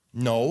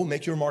 No,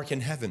 make your mark in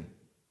heaven.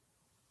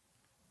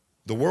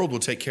 The world will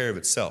take care of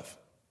itself.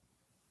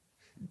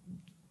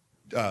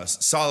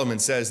 Solomon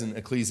says in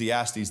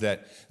Ecclesiastes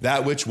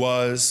that which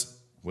was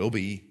will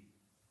be,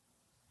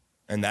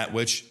 and that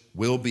which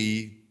will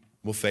be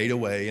will fade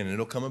away, and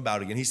it'll come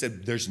about again. He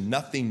said there's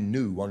nothing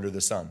new under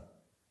the sun.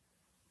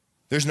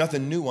 There's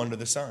nothing new under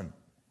the sun.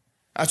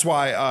 That's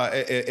why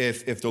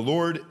if the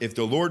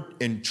Lord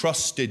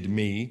entrusted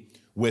me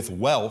with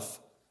wealth,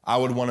 I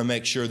would want to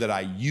make sure that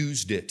I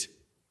used it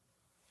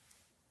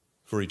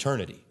for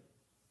eternity.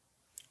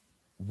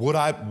 Would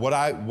I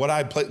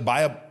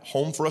buy a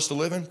home for us to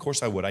live in? Of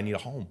course I would. I need a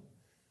home.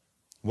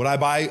 Would I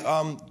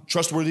buy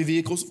trustworthy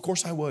vehicles? Of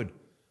course I would.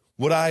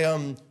 Would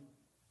I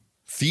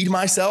feed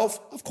myself?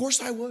 Of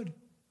course I would.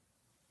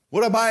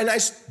 Would I buy a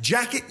nice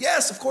jacket?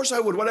 Yes, of course I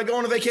would. Would I go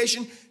on a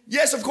vacation?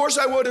 Yes, of course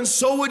I would, and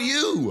so would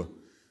you.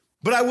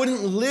 But I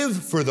wouldn't live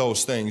for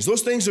those things.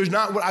 Those things are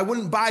not what I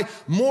wouldn't buy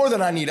more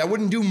than I need. I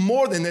wouldn't do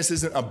more than this.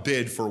 Isn't a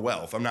bid for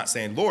wealth. I'm not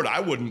saying, Lord,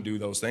 I wouldn't do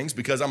those things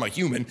because I'm a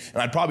human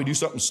and I'd probably do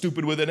something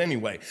stupid with it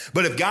anyway.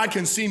 But if God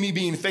can see me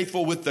being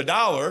faithful with the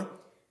dollar,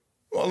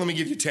 well, let me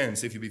give you 10,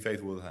 see if you'll be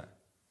faithful with that.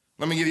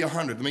 Let me give you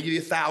 100. Let me give you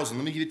 1,000.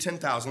 Let me give you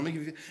 10,000. Let me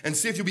give you, and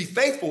see if you'll be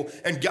faithful.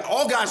 And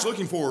all God's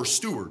looking for are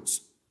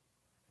stewards.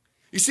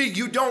 You see,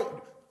 you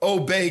don't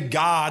obey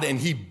God and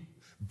he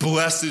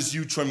blesses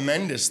you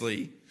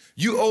tremendously.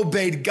 You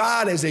obeyed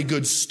God as a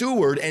good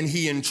steward and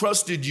he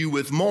entrusted you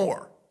with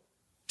more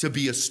to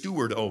be a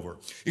steward over.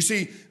 You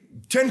see,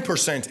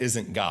 10%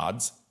 isn't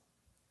God's.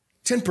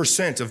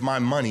 10% of my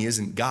money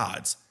isn't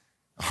God's.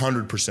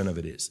 100% of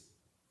it is.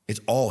 It's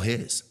all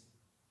his.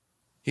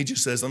 He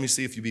just says, let me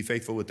see if you be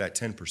faithful with that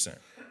 10%.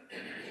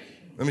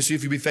 Let me see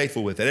if you be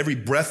faithful with it. Every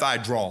breath I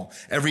draw,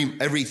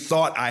 every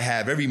thought I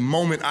have, every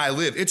moment I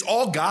live, it's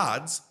all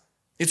God's.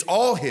 It's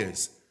all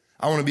his.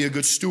 I want to be a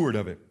good steward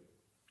of it.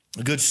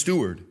 A good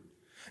steward.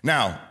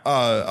 Now,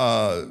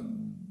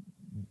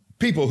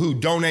 people who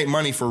donate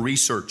money for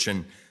research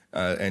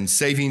and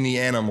saving the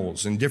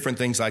animals and different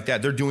things like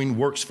that, they're doing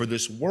works for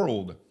this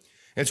world.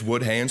 It's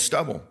wood, hay, and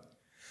stubble.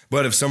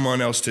 But if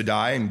someone else to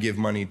die and give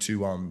money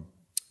to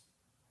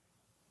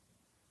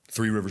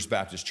Three Rivers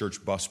Baptist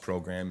Church bus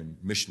program and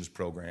missions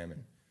program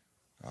and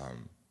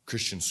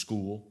Christian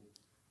school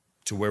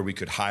to where we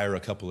could hire a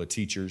couple of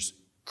teachers,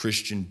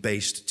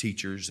 Christian-based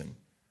teachers, and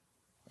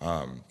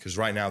because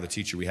right now the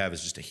teacher we have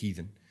is just a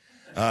heathen.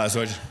 And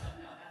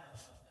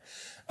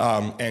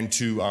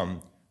to,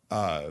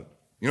 I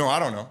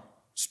don't know,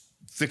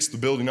 fix the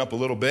building up a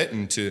little bit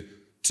and to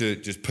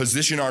just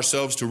position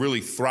ourselves to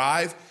really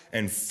thrive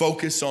and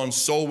focus on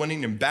soul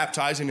winning and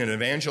baptizing and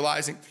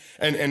evangelizing.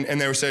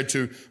 And they were said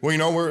to, well,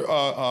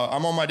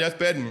 I'm on my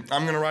deathbed and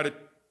I'm going to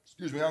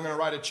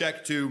write a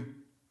check to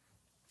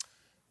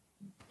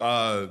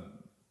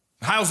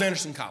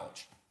Hyles-Anderson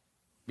College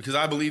because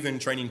I believe in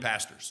training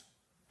pastors.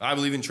 I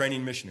believe in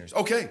training missionaries.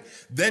 Okay,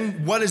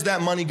 then what is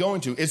that money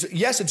going to?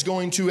 It's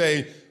going to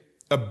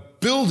a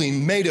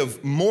building made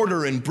of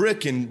mortar and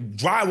brick and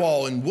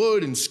drywall and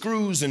wood and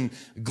screws and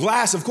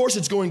glass. Of course,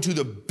 it's going to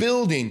the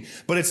building,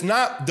 but it's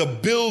not the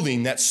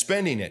building that's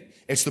spending it.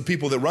 It's the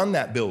people that run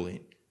that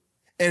building.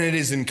 And it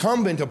is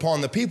incumbent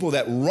upon the people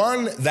that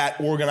run that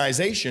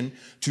organization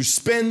to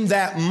spend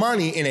that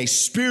money in a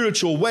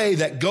spiritual way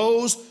that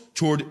goes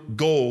toward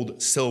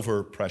gold,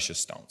 silver, precious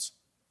stones.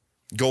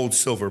 Gold,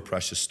 silver,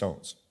 precious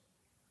stones.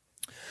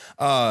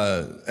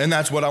 And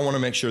that's what I want to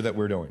make sure that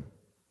we're doing.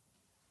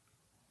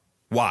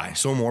 Why?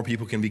 So more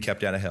people can be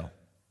kept out of hell.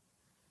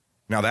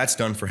 Now that's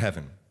done for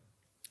heaven.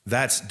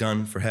 That's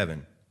done for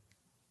heaven.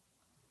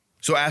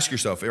 So ask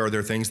yourself, are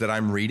there things that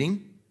I'm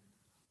reading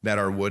that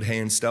are wood, hay,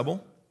 and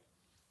stubble?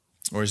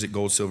 Or is it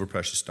gold, silver,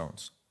 precious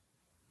stones?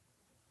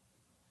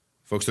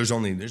 Folks, there's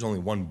only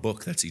one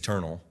book that's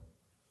eternal,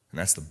 and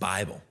that's the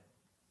Bible.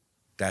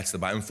 That's the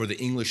Bible. And for the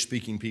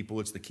English-speaking people,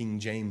 it's the King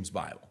James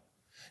Bible.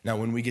 Now,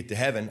 when we get to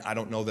heaven, I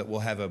don't know that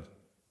we'll have a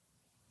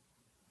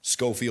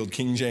Schofield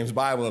King James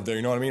Bible up there.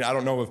 You know what I mean? I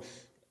don't know.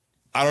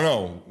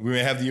 We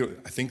may have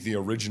I think the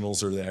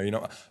originals are there. You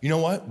know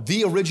what?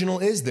 The original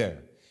is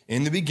there.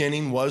 In the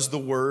beginning was the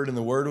Word, and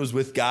the Word was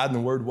with God, and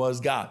the Word was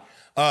God.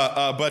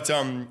 But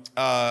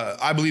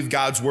I believe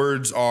God's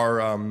words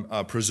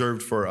are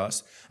preserved for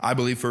us. I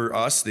believe for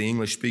us, the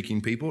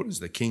English-speaking people, it is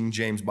the King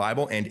James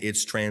Bible and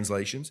its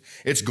translations.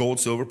 It's gold,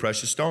 silver,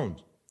 precious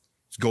stones.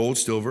 It's gold,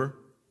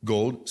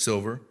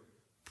 silver,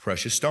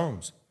 precious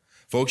stones.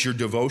 Folks, your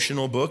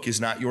devotional book is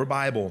not your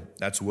Bible.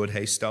 That's wood,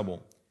 hay,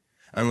 stubble.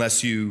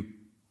 Unless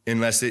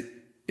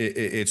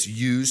it's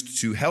used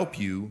to help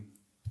you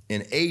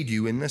and aid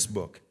you in this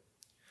book.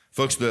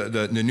 Folks,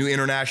 the New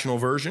International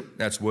Version,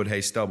 that's wood,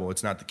 hay, stubble.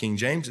 It's not the King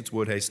James, it's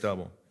wood, hay,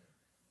 stubble.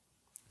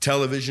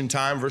 Television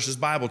time versus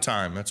Bible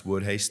time, that's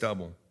wood, hay,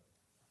 stubble.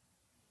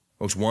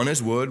 Folks, one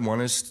is wood,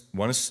 one is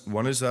wood,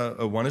 one is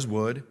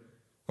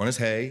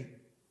hay,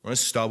 one is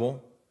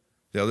stubble.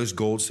 The other is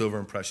gold, silver,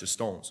 and precious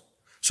stones.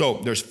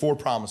 So there's four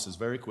promises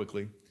very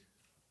quickly.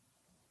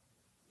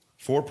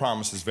 Four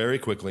promises very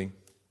quickly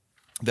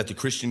that the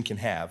Christian can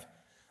have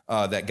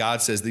that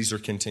God says these are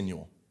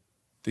continual.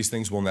 These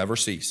things will never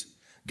cease.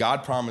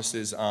 God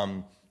promises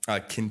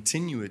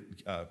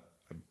continued,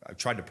 I've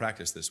tried to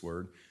practice this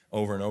word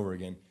over and over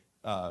again,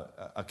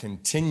 a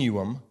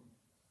continuum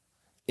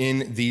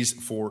in these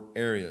four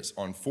areas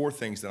on four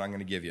things that I'm going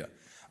to give you.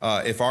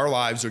 If our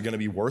lives are going to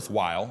be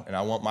worthwhile, and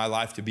I want my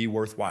life to be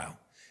worthwhile,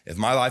 if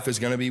my life is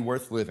going to be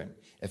worth living,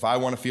 if I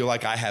want to feel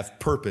like I have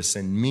purpose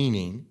and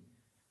meaning,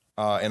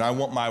 and I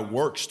want my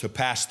works to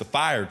pass the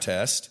fire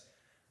test,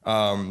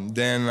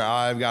 then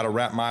I've got to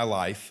wrap my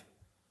life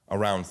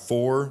around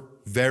four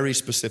very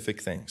specific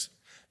things.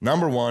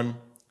 Number one,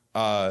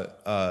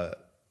 the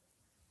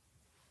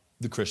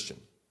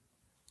Christian.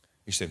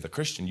 You say, the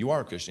Christian, you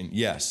are a Christian.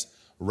 Yes,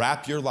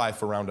 wrap your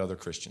life around other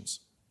Christians.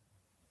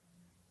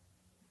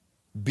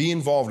 Be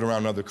involved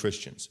around other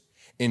Christians.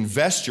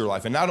 Invest your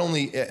life, and not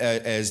only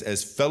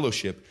as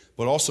fellowship,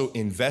 but also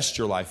invest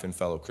your life in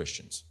fellow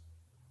Christians.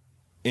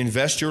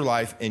 Invest your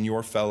life in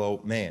your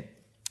fellow man.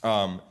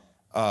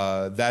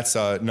 That's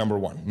number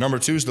one. Number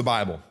two is the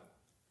Bible.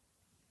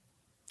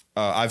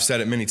 I've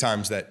said it many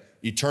times that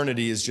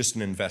eternity is just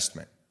an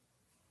investment.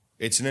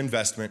 It's an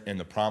investment in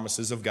the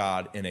promises of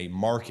God in a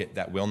market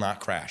that will not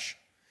crash.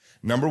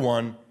 Number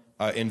one,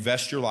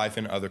 invest your life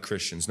in other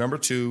Christians. Number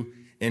two,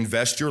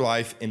 invest your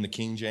life in the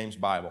King James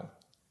Bible.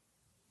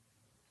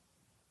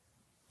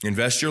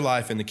 Invest your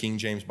life in the King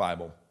James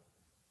Bible.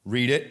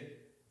 Read it,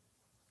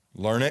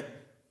 learn it,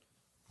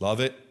 love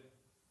it,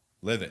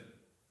 live it.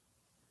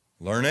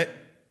 Learn it.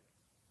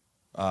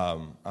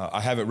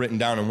 I have it written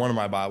down in one of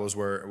my Bibles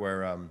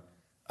where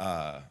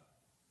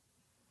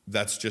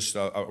that's just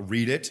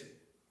read it,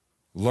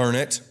 learn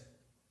it,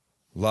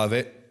 love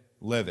it,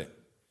 live it.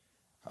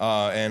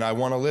 And I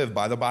want to live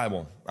by the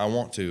Bible. I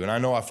want to. And I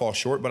know I fall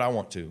short, but I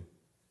want to.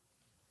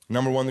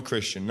 Number one, the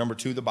Christian. Number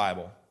two, the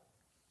Bible.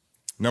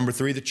 Number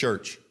three, the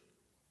church.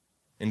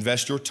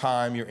 Invest your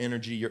time, your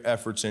energy, your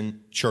efforts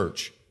in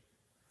church.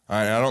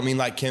 And I don't mean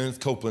like Kenneth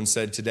Copeland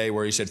said today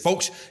where he said,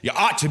 folks, you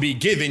ought to be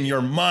giving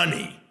your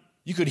money.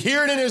 You could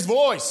hear it in his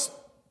voice.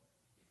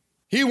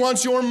 He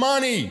wants your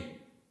money.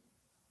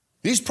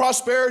 These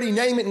prosperity,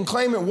 name it and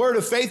claim it, word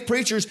of faith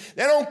preachers,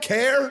 they don't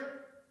care.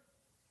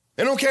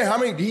 They don't care how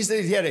many, he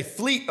said he had a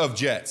fleet of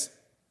jets.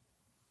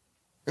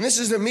 And this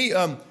isn't me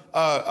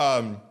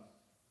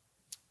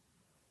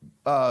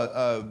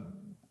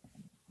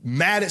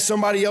mad at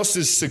somebody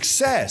else's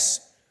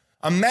success.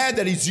 I'm mad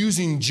that he's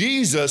using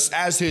Jesus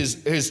as his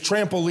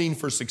trampoline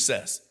for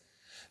success.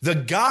 The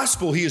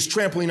gospel he is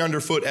trampling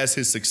underfoot as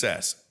his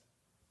success.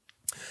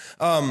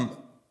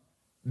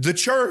 The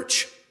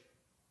church.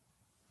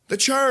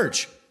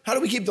 How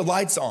do we keep the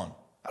lights on?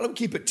 How do we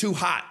keep it too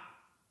hot?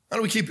 How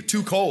do we keep it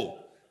too cold?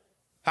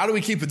 How do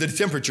we keep the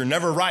temperature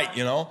never right,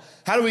 you know?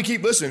 How do we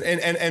keep, listen,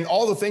 and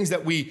all the things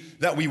that we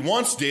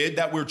once did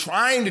that we're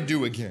trying to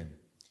do again.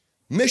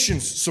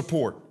 Missions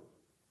support,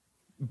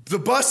 the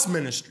bus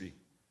ministry,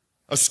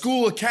 a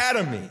school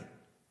academy,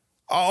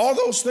 all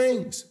those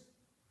things.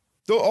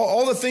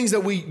 All the things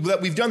that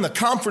we've done, the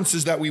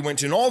conferences that we went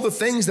to, and all the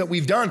things that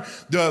we've done,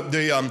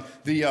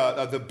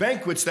 the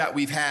banquets that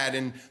we've had,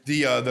 and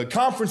the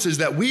conferences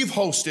that we've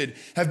hosted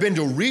have been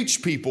to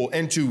reach people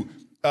and to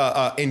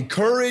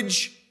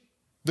encourage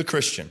the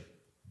Christian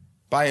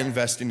by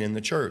investing in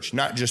the church,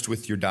 not just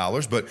with your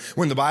dollars, but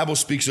when the Bible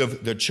speaks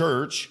of the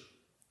church,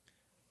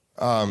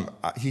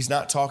 he's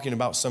not talking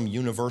about some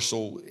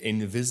universal,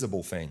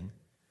 invisible thing.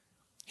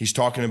 He's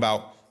talking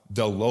about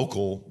the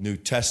local New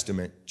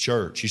Testament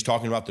church. He's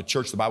talking about the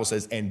church, the Bible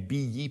says, and be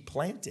ye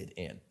planted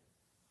in.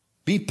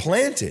 Be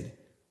planted.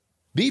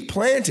 Be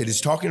planted.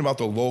 He's talking about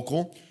the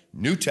local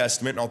New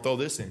Testament, and I'll throw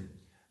this in,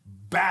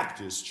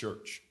 Baptist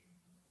church.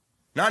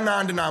 Not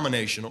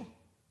non-denominational.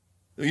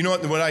 You know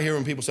what I hear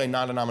when people say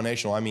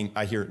non-denominational?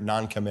 I hear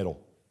non-committal.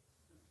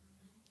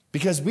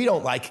 Because we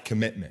don't like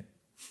commitment.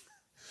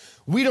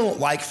 We don't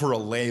like for a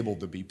label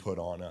to be put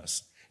on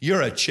us.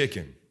 You're a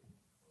chicken.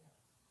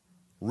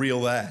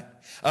 Reel that.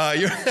 That's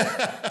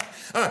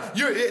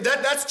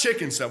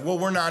chicken stuff. Well,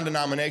 we're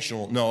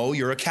non-denominational. No,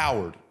 you're a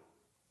coward.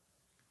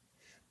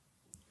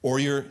 Or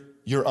you're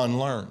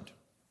unlearned.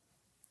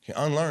 Okay,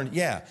 unlearned,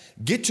 yeah.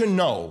 Get to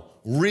know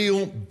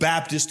real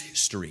Baptist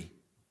history.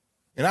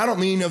 And I don't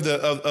mean of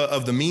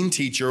the mean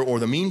teacher or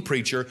the mean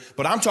preacher,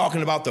 but I'm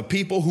talking about the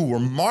people who were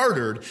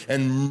martyred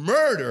and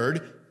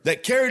murdered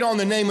that carried on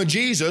the name of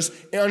Jesus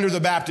under the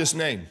Baptist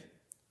name.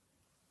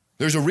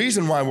 There's a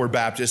reason why we're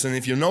Baptists, and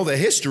if you know the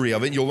history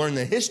of it, you'll learn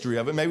the history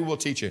of it. Maybe we'll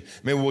teach it.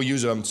 Maybe we'll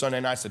use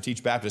Sunday nights to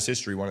teach Baptist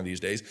history one of these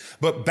days.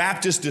 But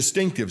Baptist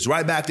distinctives,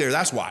 right back there,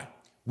 that's why.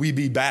 We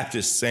be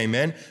Baptists,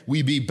 amen?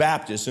 We be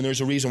Baptists, and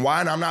there's a reason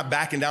why, and I'm not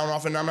backing down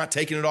off it, and I'm not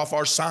taking it off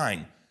our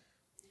sign.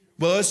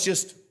 Well, it's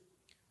just,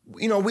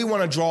 we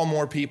want to draw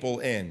more people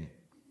in.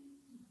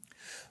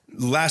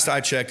 Last I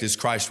checked is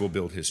Christ will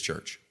build his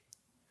church.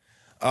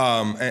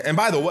 And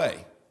by the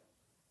way,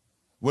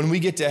 when we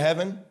get to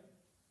heaven,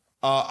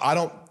 I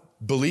don't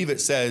believe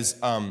it says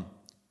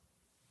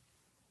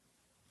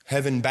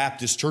Heaven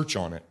Baptist Church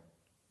on it.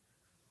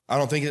 I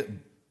don't think it,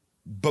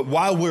 but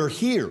while we're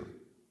here,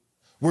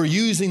 we're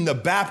using the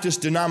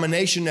Baptist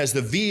denomination as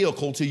the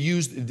vehicle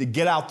to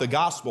get out the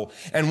gospel.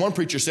 And one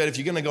preacher said, if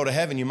you're going to go to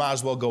heaven, you might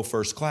as well go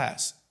first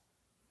class.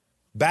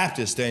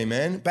 Baptist,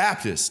 amen?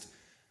 Baptist.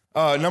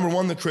 Number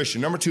one, the Christian.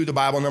 Number two, the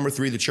Bible. Number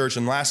three, the church.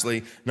 And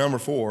lastly, number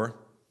four,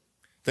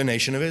 the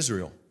nation of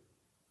Israel.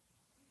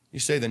 You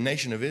say the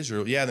nation of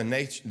Israel. Yeah,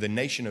 the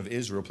nation of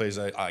Israel plays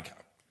I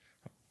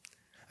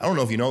don't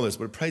know if you know this,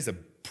 but it plays a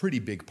pretty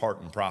big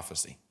part in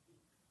prophecy.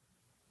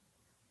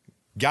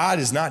 God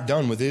is not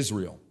done with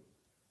Israel.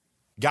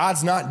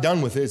 God's not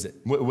done with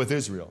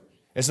Israel.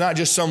 It's not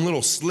just some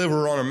little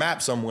sliver on a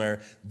map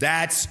somewhere.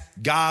 That's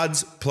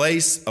God's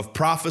place of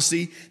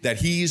prophecy, that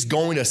he's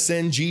going to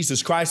send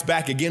Jesus Christ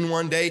back again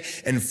one day.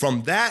 And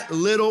from that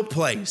little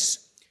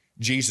place,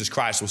 Jesus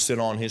Christ will sit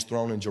on his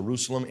throne in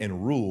Jerusalem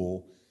and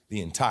rule the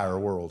entire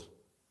world.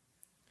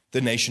 The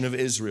nation of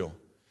Israel.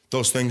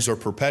 Those things are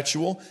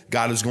perpetual.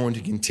 God is going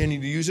to continue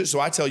to use it. So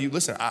I tell you,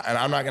 listen, and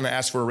I'm not going to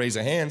ask for a raise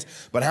of hands,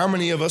 but how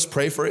many of us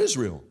pray for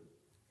Israel?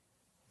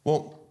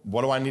 Well,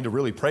 what do I need to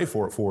really pray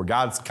for it for?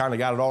 God's kind of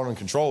got it all in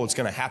control. It's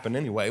going to happen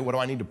anyway. What do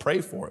I need to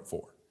pray for it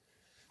for?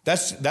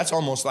 That's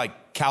almost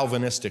like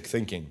Calvinistic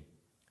thinking.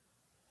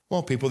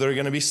 Well, people that are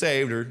going to be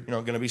saved are,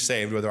 going to be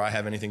saved whether I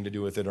have anything to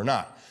do with it or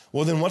not.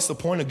 Well, then what's the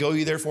point of go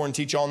ye therefore and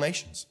teach all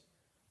nations?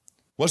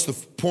 What's the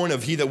point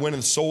of he that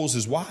winneth souls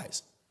is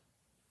wise?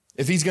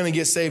 If he's going to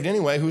get saved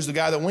anyway, who's the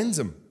guy that wins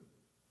them?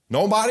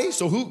 Nobody?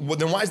 So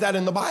then why is that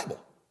in the Bible?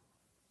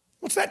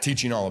 What's that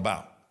teaching all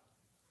about?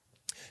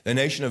 The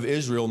nation of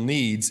Israel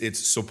needs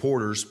its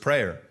supporters'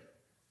 prayer.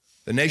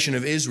 The nation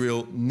of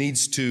Israel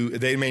needs to,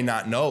 they may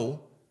not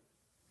know,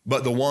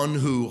 but the one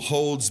who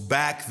holds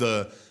back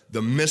the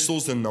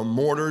missiles and the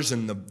mortars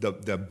and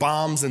the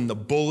bombs and the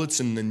bullets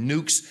and the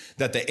nukes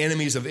that the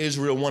enemies of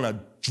Israel want to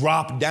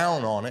drop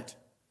down on it,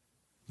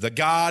 the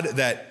God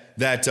that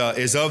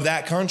is of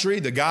that country,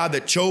 the God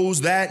that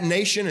chose that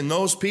nation and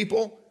those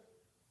people,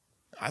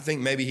 I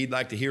think maybe he'd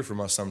like to hear from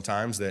us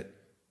sometimes that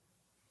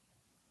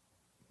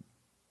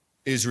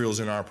Israel's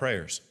in our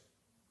prayers.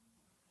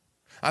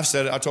 I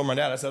told my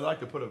dad, I'd like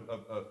to put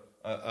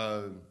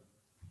a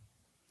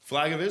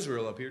flag of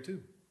Israel up here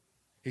too.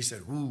 He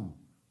said, ooh.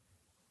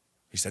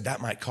 He said,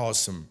 that might cause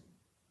some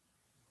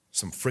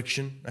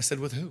friction. I said,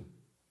 with who?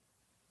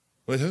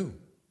 With who?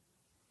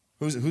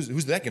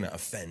 Who's that going to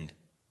offend?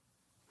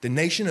 The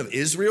nation of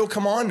Israel?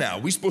 Come on now.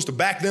 We're supposed to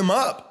back them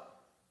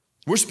up.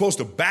 We're supposed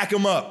to back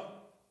them up.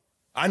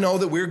 I know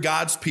that we're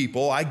God's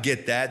people. I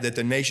get that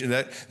the nation,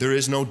 that there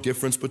is no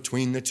difference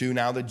between the two.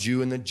 Now the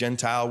Jew and the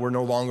Gentile, we're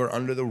no longer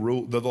under the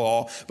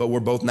law, but we're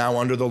both now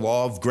under the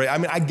law of grace. I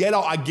mean, I get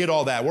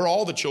all that. We're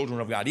all the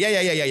children of God.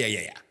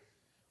 Yeah.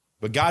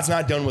 But God's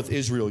not done with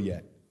Israel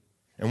yet.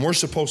 And we're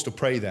supposed to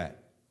pray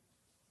that.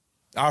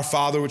 Our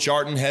Father which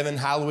art in heaven,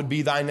 hallowed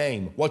be thy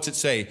name. What's it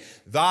say?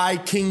 Thy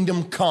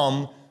kingdom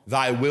come,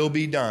 thy will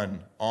be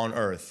done on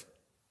earth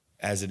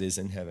as it is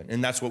in heaven.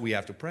 And that's what we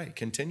have to pray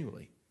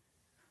continually.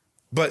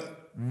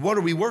 But what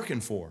are we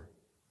working for?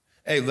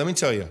 Hey, let me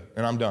tell you,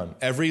 and I'm done.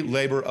 Every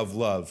labor of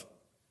love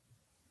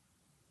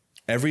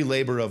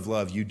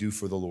you do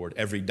for the Lord.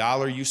 Every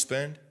dollar you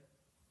spend,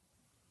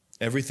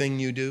 everything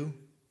you do,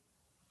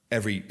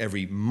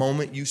 every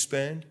moment you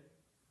spend,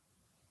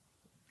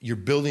 you're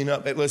building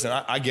up. Hey, listen,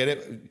 I get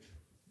it.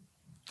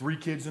 3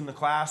 kids in the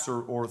class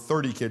or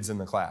 30 kids in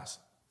the class.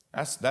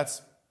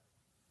 That's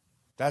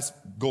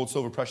gold,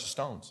 silver, precious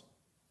stones.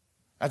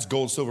 That's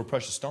gold, silver,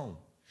 precious stone.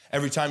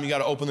 Every time you got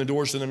to open the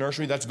doors to the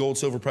nursery, that's gold,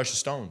 silver, precious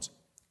stones.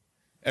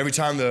 Every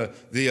time the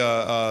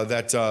PA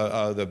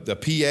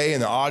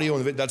and the audio,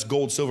 that's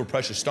gold, silver,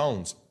 precious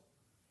stones.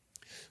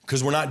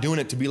 Because we're not doing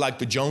it to be like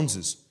the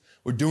Joneses.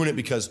 We're doing it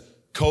because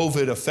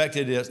COVID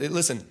affected us.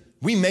 Listen,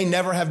 we may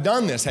never have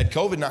done this had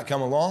COVID not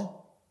come along.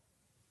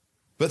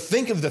 But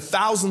think of the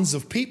thousands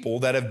of people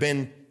that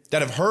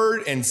have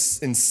heard and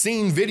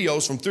seen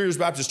videos from Three Rivers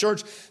Baptist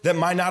Church that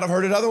might not have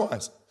heard it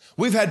otherwise.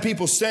 We've had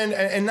people send,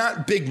 and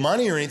not big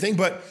money or anything,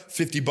 but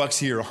 $50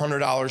 here,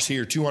 $100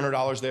 here,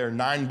 $200 there,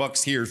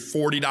 $9 here,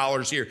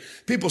 $40 here.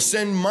 People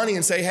send money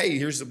and say, hey,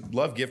 here's a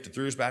love gift to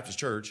Three Rivers Baptist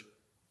Church.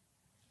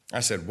 I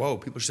said, whoa,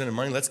 people are sending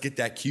money. Let's get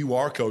that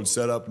QR code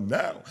set up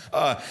now.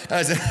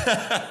 I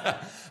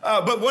said,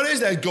 but what is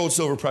that? Gold,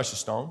 silver, precious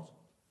stones.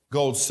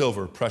 Gold,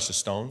 silver, precious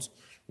stones.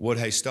 Wood,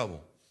 hay,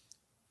 stubble.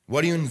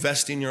 What are you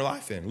investing your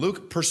life in?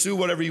 Luke, pursue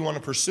whatever you want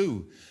to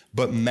pursue,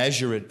 but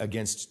measure it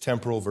against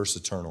temporal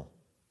versus eternal.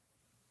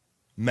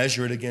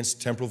 Measure it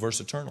against temporal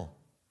versus eternal.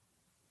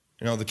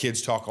 You know, the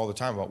kids talk all the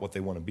time about what they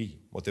want to be,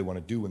 what they want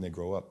to do when they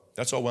grow up.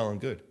 That's all well and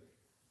good.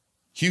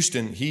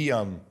 Houston, he's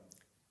a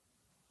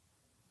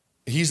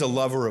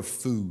lover of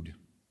food.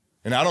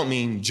 And I don't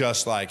mean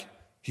just like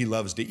he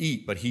loves to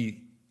eat, but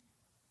he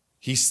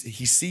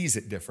sees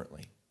it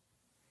differently.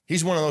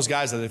 He's one of those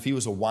guys that if he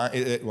was a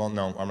wine, well,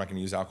 no, I'm not going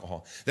to use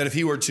alcohol, that if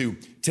he were to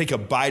take a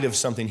bite of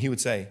something, he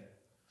would say,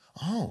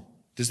 oh,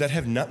 does that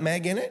have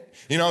nutmeg in it?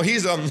 You know,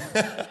 he's a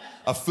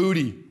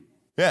foodie.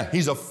 Yeah,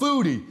 he's a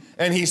foodie.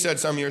 And he said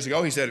some years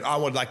ago, he said, I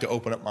would like to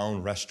open up my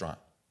own restaurant.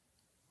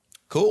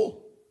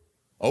 Cool.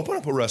 Open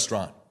up a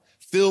restaurant.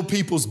 Fill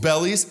people's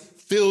bellies.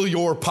 Fill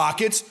your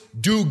pockets.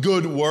 Do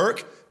good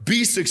work.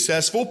 Be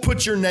successful.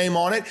 Put your name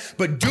on it.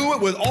 But do it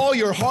with all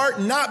your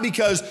heart, not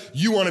because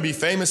you want to be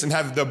famous and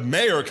have the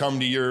mayor come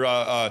to your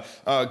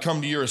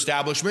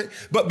establishment,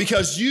 but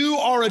because you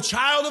are a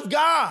child of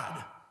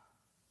God.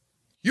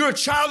 You're a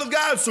child of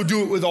God, so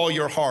do it with all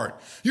your heart.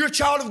 You're a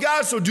child of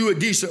God, so do it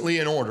decently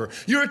in order.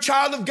 You're a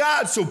child of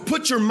God, so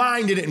put your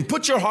mind in it and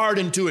put your heart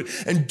into it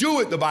and do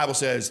it, the Bible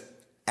says,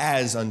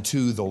 as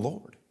unto the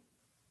Lord.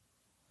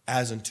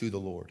 As unto the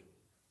Lord.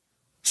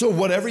 So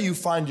whatever you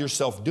find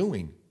yourself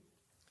doing,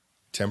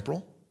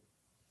 temporal,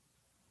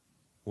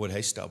 wood,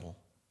 hay, stubble,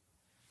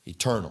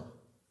 eternal,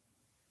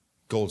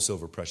 gold,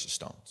 silver, precious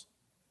stones.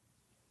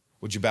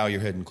 Would you bow your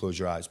head and close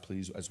your eyes,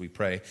 please, as we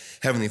pray?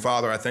 Heavenly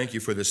Father, I thank you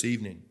for this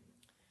evening.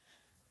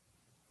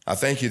 I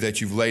thank you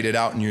that you've laid it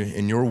out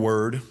in your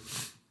word.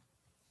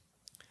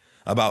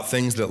 about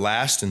things that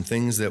last and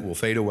things that will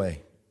fade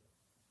away.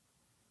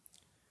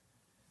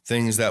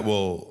 Things that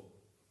will,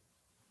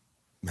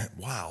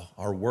 wow,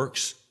 our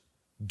works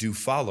do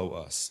follow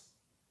us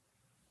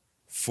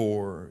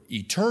for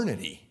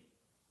eternity.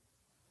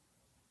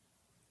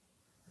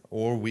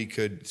 Or we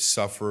could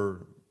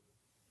suffer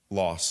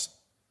loss,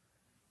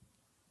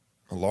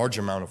 a large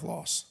amount of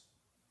loss.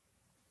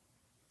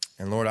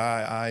 And Lord,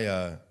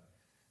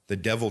 the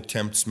devil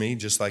tempts me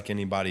just like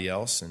anybody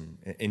else and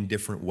in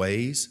different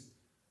ways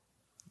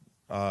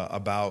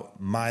about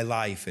my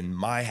life and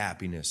my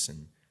happiness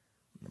and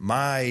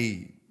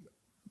my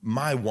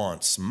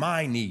wants,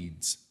 my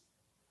needs.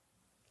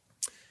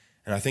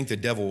 And I think the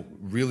devil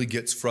really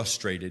gets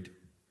frustrated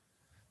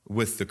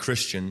with the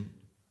Christian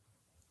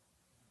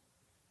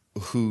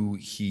who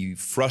he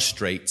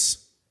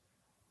frustrates,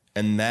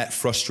 and that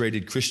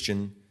frustrated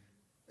Christian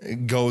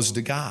goes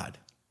to God.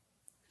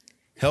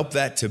 Help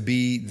that to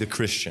be the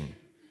Christian.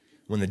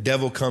 When the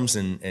devil comes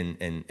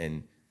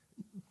and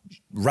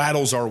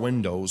rattles our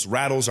windows,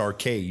 rattles our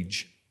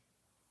cage,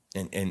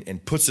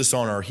 and puts us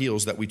on our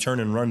heels, that we turn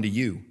and run to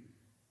you.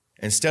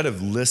 Instead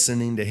of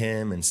listening to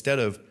him, instead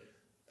of,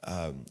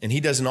 and he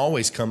doesn't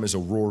always come as a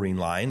roaring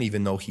lion,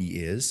 even though he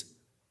is.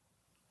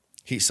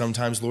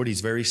 Sometimes, Lord, he's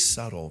very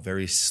subtle,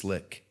 very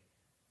slick,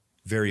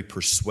 very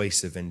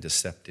persuasive and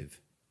deceptive.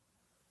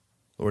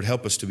 Lord,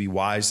 help us to be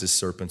wise as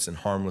serpents and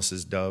harmless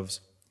as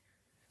doves.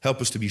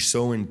 Help us to be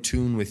so in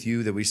tune with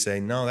you that we say,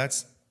 no,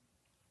 that's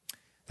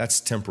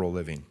temporal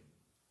living.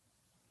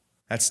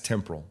 That's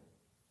temporal.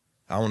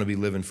 I want to be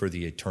living for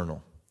the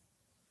eternal.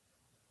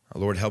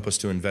 Lord, help us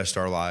to invest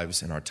our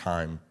lives and our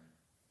time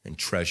and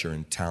treasure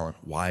and talent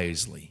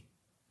wisely.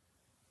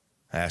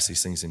 I ask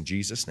these things in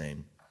Jesus'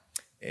 name.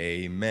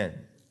 Amen.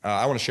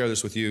 I want to share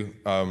this with you.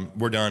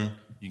 We're done.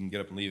 You can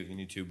get up and leave if you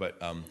need to.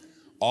 But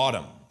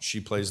Autumn,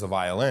 she plays the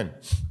violin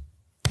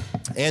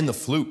and the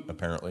flute,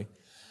 apparently.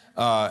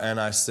 And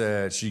I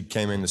said, she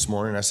came in this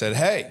morning. I said,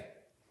 hey.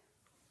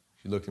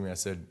 She looked at me. I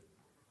said,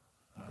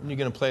 when are you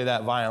going to play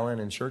that violin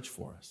in church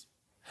for us?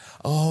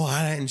 Oh,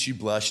 and she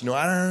blushed.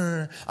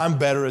 I'm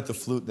better at the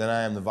flute than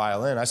I am the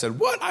violin. I said,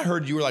 what? I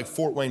heard you were like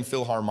Fort Wayne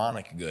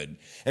Philharmonic good.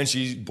 And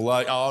she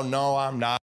blushed. Oh, no, I'm not.